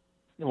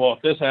 well,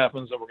 if this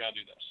happens, then we're going to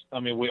do this. I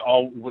mean,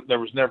 there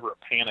was never a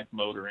panic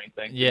mode or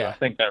anything. Yeah. I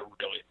think that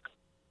really,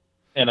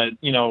 and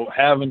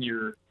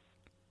having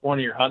one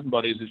of your hunting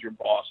buddies as your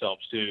boss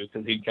helps too,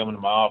 because he'd come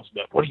into my office,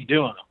 but what are you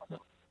doing? I'm like,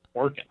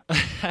 working.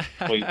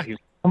 He's,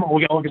 come on,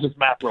 we got to look at this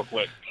map real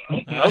quick.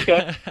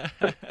 Okay.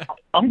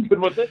 I'm good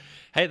with it.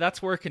 Hey,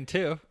 that's working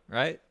too,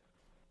 right?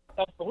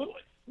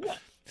 Absolutely. Yeah.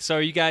 So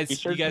are you guys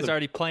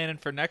already planning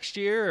for next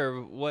year,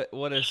 or what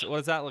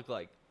does that look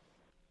like?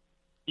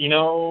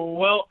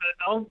 Well,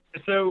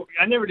 so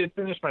I never did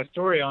finish my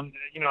story on,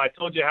 I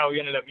told you how we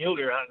ended up mule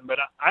deer hunting, but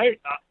I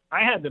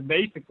had to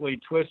basically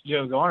twist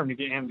Joe's arm to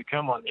get him to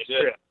come on this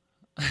trip.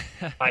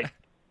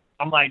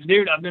 I'm like,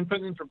 dude, I've been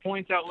putting in for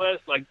points out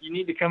west. Like, you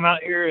need to come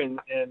out here, and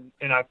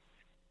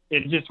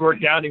it just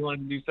worked out. He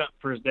wanted to do something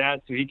for his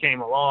dad, so he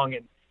came along,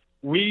 and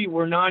we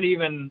were not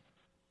even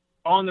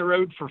on the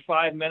road for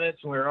 5 minutes,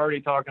 and we were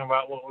already talking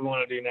about what we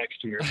want to do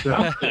next year.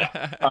 So,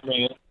 yeah, I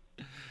mean,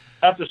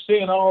 after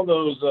seeing all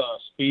those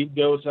speed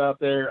goats out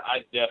there,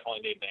 I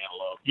definitely need an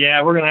antelope.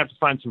 Yeah, we're gonna have to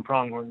find some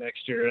pronghorn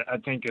next year. I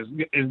think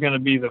is gonna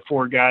be the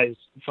 4 guys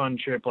fun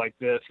trip like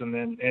this,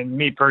 and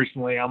me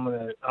personally, I'm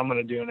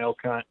gonna do an elk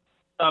hunt.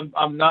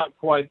 I'm not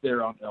quite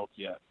there on elk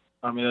yet.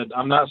 I mean,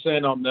 I'm not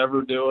saying I'll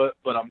never do it,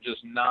 but I'm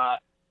just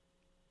not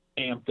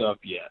amped up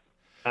yet.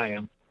 I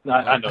am.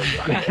 I know you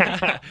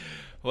are.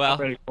 Well,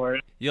 I'm ready for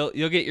it. You'll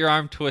get your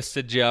arm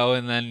twisted, Joe,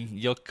 and then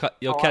you'll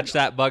catch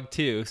that bug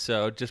too.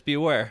 So just be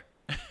aware.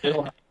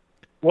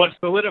 What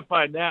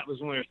solidified that was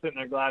when we were sitting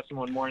there glassing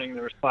one morning.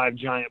 There was 5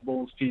 giant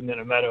bulls feeding in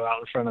a meadow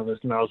out in front of us,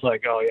 and I was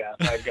like, "Oh yeah,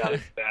 I've got to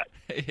do that."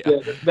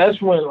 Yeah, that's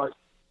when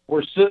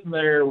we're sitting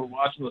there, we're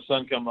watching the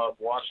sun come up,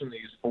 watching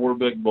these 4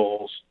 big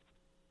bulls.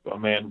 But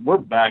man, we're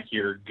back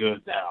here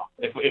good now.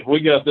 If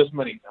we got this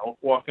many elk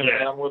walking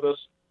around with us,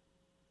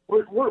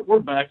 we're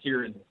back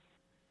here in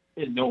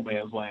no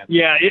man's land.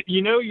 Yeah,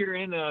 you're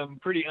in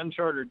pretty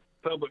uncharted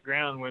public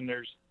ground when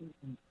there's.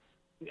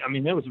 I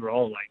mean, those were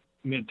all like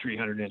mid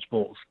 300-inch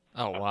bulls.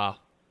 Oh wow,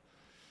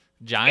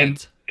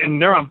 giants!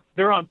 And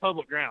they're on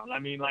public ground. I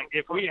mean, like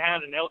if we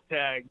had an elk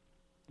tag,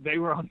 they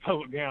were on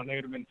public ground. They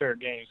would have been fair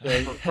game. So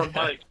from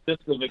my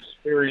extensive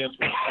experience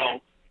with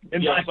elk,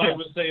 yes, I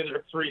would say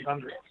they're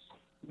 300.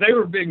 They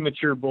were big,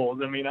 mature bulls.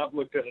 I mean, I've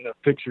looked at enough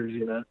pictures,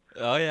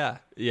 Oh yeah.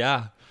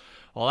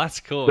 Well, that's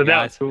cool. So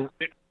guys. that's cool.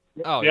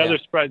 The other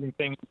surprising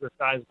thing is the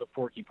size of the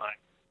porcupine.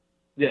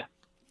 Yeah.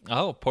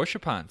 Oh,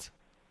 porcupines.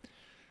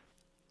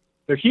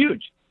 They're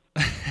huge.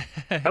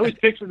 I always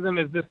pictured them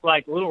as this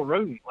like little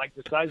rodent, like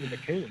the size of a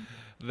coon.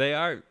 They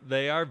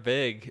are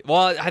big.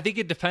 Well, I think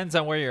it depends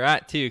on where you're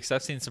at too, because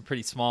I've seen some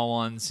pretty small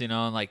ones, in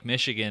like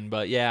Michigan.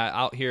 But yeah,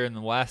 out here in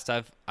the West,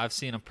 I've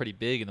seen them pretty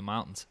big in the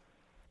mountains.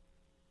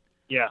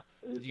 Yeah.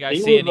 Did you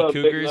guys see any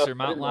cougars or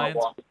mountain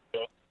lions?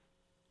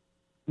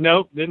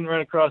 Nope, didn't run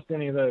across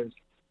any of those.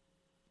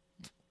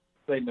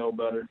 They know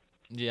better.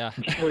 Yeah.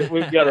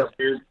 We've got our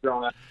beards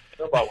grown out.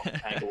 Nobody wants to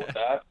tangle with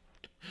that.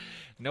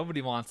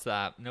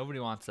 Nobody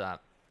wants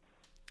that.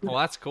 Well,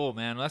 that's cool,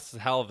 man. That's a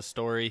hell of a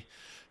story.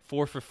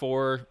 4 for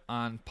 4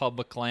 on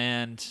public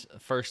land,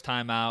 first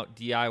time out,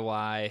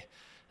 DIY.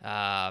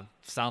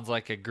 Sounds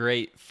like a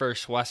great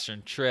first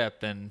Western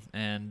trip, and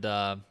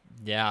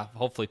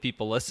hopefully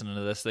people listening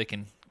to this, they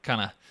can kind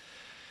of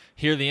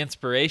hear the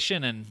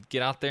inspiration and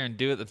get out there and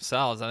do it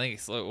themselves. I think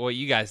what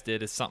you guys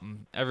did is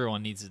something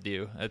everyone needs to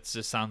do. It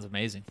just sounds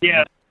amazing.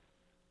 Yeah,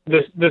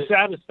 the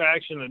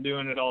satisfaction of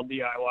doing it all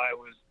DIY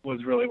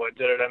was really what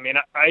did it. I mean,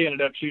 I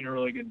ended up shooting a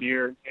really good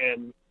deer,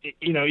 and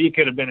you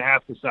could have been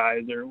half the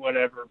size or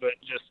whatever, but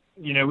just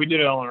we did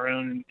it all on our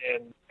own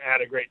and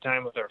had a great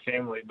time with our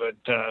family. But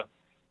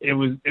it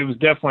was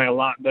definitely a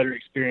lot better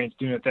experience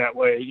doing it that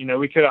way.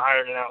 We could have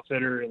hired an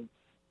outfitter and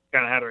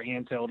kind of had our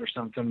hands held or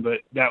something, but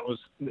that was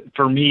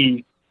for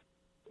me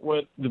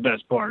what the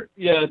best part.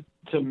 Yeah,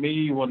 to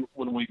me, when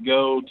we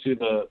go to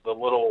the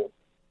little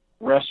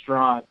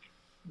restaurant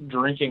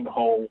drinking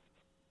hole,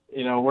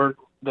 we're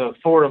the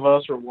 4 of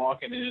us are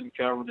walking in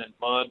covered in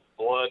mud,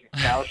 blood,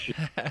 and cow shit.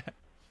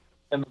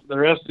 And the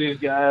rest of these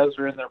guys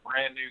are in their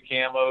brand new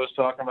camos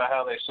talking about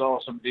how they saw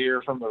some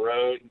deer from the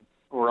road. And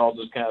we're all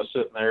just kind of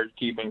sitting there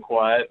keeping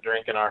quiet,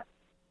 drinking our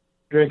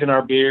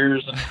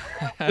beers,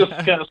 and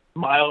just kind of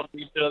smile at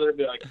each other and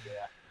be like,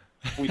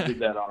 yeah, we did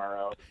that on our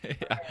own.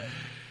 Yeah.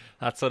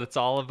 That's what it's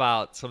all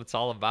about.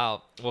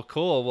 Well,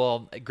 cool.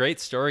 Well,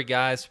 great story,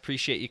 guys.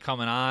 Appreciate you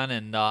coming on,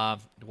 and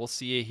we'll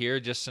see you here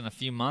just in a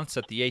few months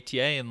at the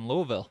ATA in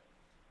Louisville.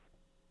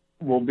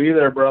 We'll be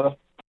there, brother.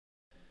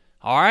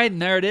 All right,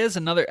 and there it is,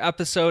 another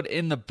episode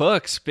in the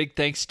books. Big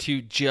thanks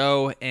to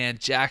Joe and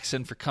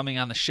Jackson for coming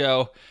on the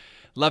show.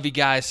 Love you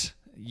guys.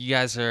 You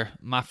guys are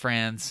my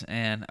friends,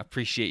 and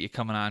appreciate you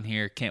coming on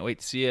here. Can't wait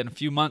to see you in a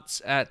few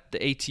months at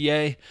the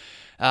ATA.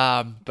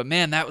 But,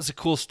 man, that was a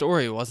cool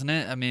story, wasn't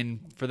it? I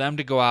mean, for them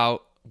to go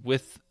out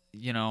with,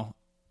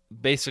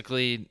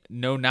 basically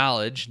no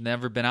knowledge,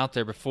 never been out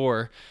there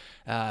before,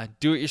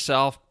 do it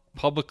yourself,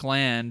 public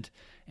land,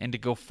 and to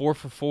go 4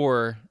 for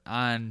 4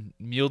 on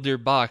mule deer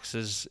bucks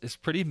is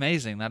pretty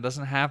amazing. That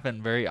doesn't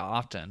happen very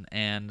often,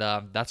 and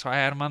that's why I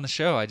had him on the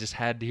show. I just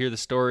had to hear the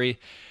story.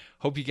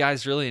 Hope you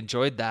guys really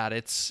enjoyed that.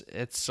 It's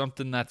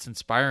something that's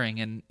inspiring,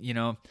 and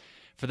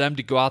for them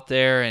to go out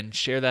there and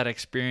share that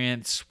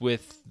experience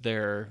with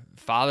their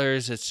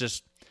fathers,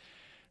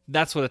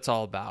 that's what it's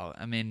all about.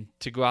 I mean,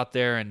 to go out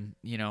there and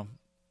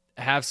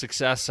have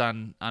success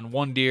on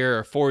 1 deer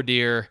or 4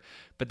 deer,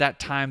 but that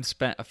time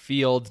spent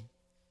afield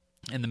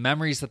and the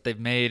memories that they've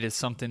made is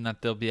something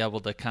that they'll be able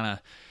to kind of,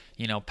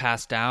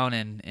 pass down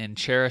and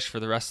cherish for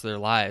the rest of their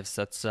lives.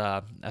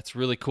 That's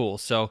really cool.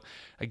 So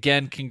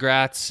again,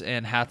 congrats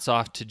and hats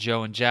off to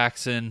Joe and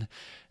Jackson.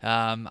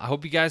 I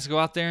hope you guys go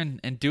out there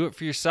and do it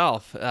for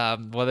yourself.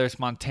 Whether it's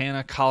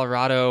Montana,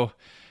 Colorado,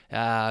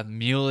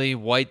 muley,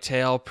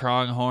 whitetail,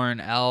 pronghorn,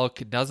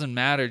 elk, it doesn't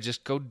matter.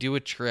 Just go do a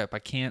trip. I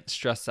can't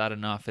stress that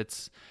enough.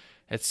 It's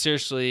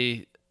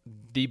seriously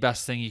the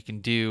best thing you can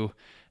do.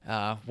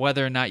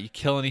 Whether or not you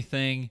kill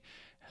anything,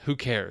 who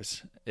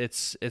cares?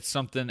 It's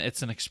something.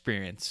 It's an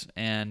experience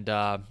and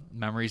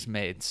memories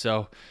made.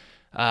 So,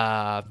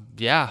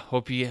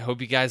 hope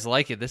you guys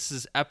like it. This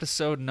is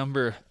episode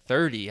number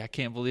 30. I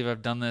can't believe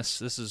I've done this.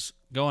 This is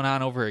going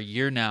on over a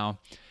year now,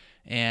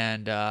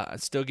 and I'm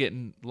still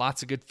getting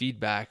lots of good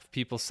feedback.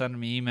 People sending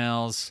me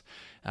emails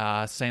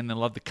saying they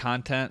love the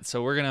content.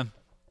 So we're gonna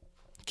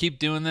keep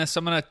doing this.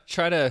 I'm gonna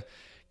try to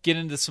get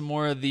into some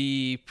more of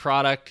the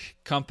product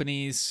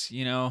companies,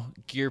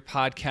 gear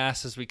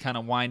podcasts as we kind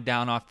of wind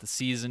down off the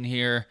season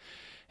here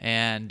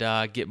and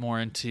get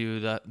more into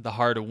the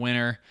heart of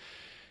winter.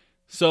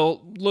 So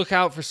look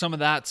out for some of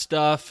that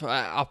stuff.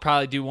 I'll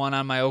probably do one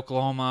on my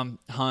Oklahoma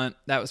hunt.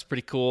 That was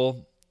pretty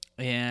cool.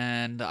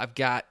 And I've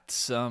got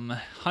some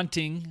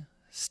hunting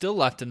still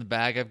left in the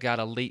bag. I've got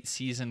a late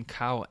season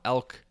cow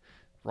elk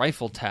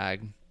rifle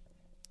tag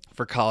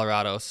for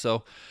Colorado.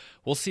 So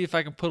we'll see if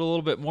I can put a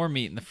little bit more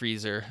meat in the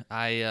freezer.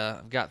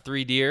 I've got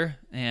 3 deer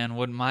and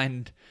wouldn't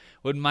mind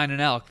an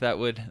elk.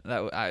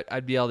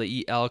 I'd be able to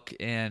eat elk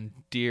and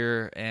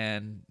deer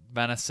and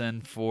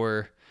venison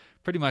for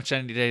pretty much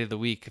any day of the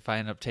week if I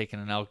end up taking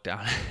an elk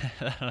down.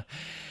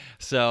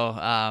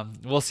 So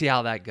we'll see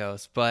how that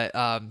goes. But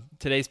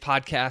today's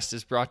podcast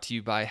is brought to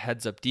you by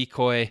Heads Up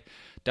Decoy.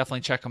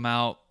 Definitely check them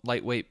out.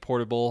 Lightweight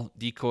portable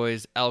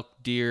decoys, elk,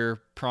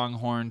 deer,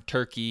 pronghorn,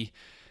 turkey,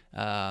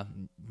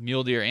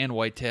 mule deer, and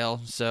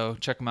whitetail. So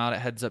check them out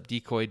at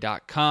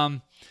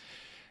headsupdecoy.com.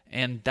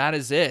 And that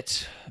is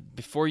it.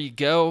 Before you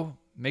go,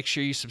 make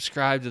sure you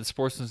subscribe to the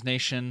Sportsman's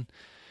Nation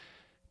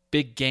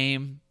Big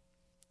Game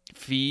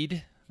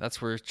feed. That's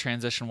where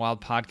Transition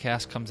Wild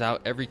Podcast comes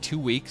out every 2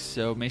 weeks.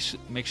 So make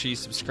sure you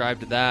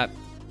subscribe to that.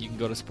 You can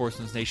go to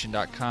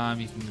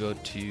sportsmansnation.com. You can go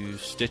to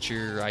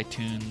Stitcher,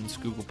 iTunes,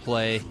 Google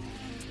Play.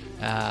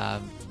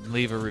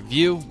 Leave a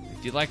review.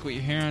 If you like what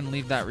you're hearing,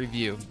 leave that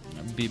review.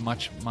 It would be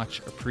much, much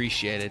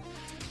appreciated.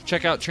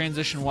 Check out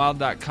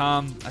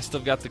transitionwild.com. I still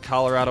got the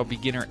Colorado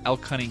Beginner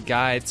Elk Hunting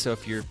Guide, so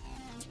if you're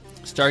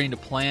starting to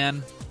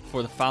plan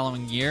for the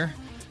following year,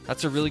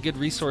 that's a really good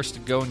resource to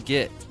go and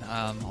get.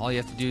 All you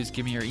have to do is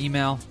give me your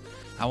email.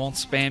 I won't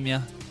spam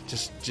you.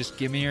 Just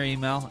give me your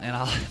email, and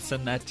I'll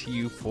send that to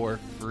you for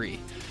free.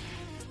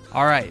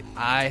 All right,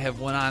 I have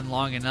went on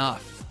long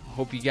enough.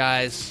 Hope you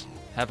guys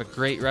have a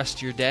great rest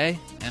of your day,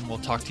 and we'll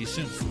talk to you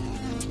soon.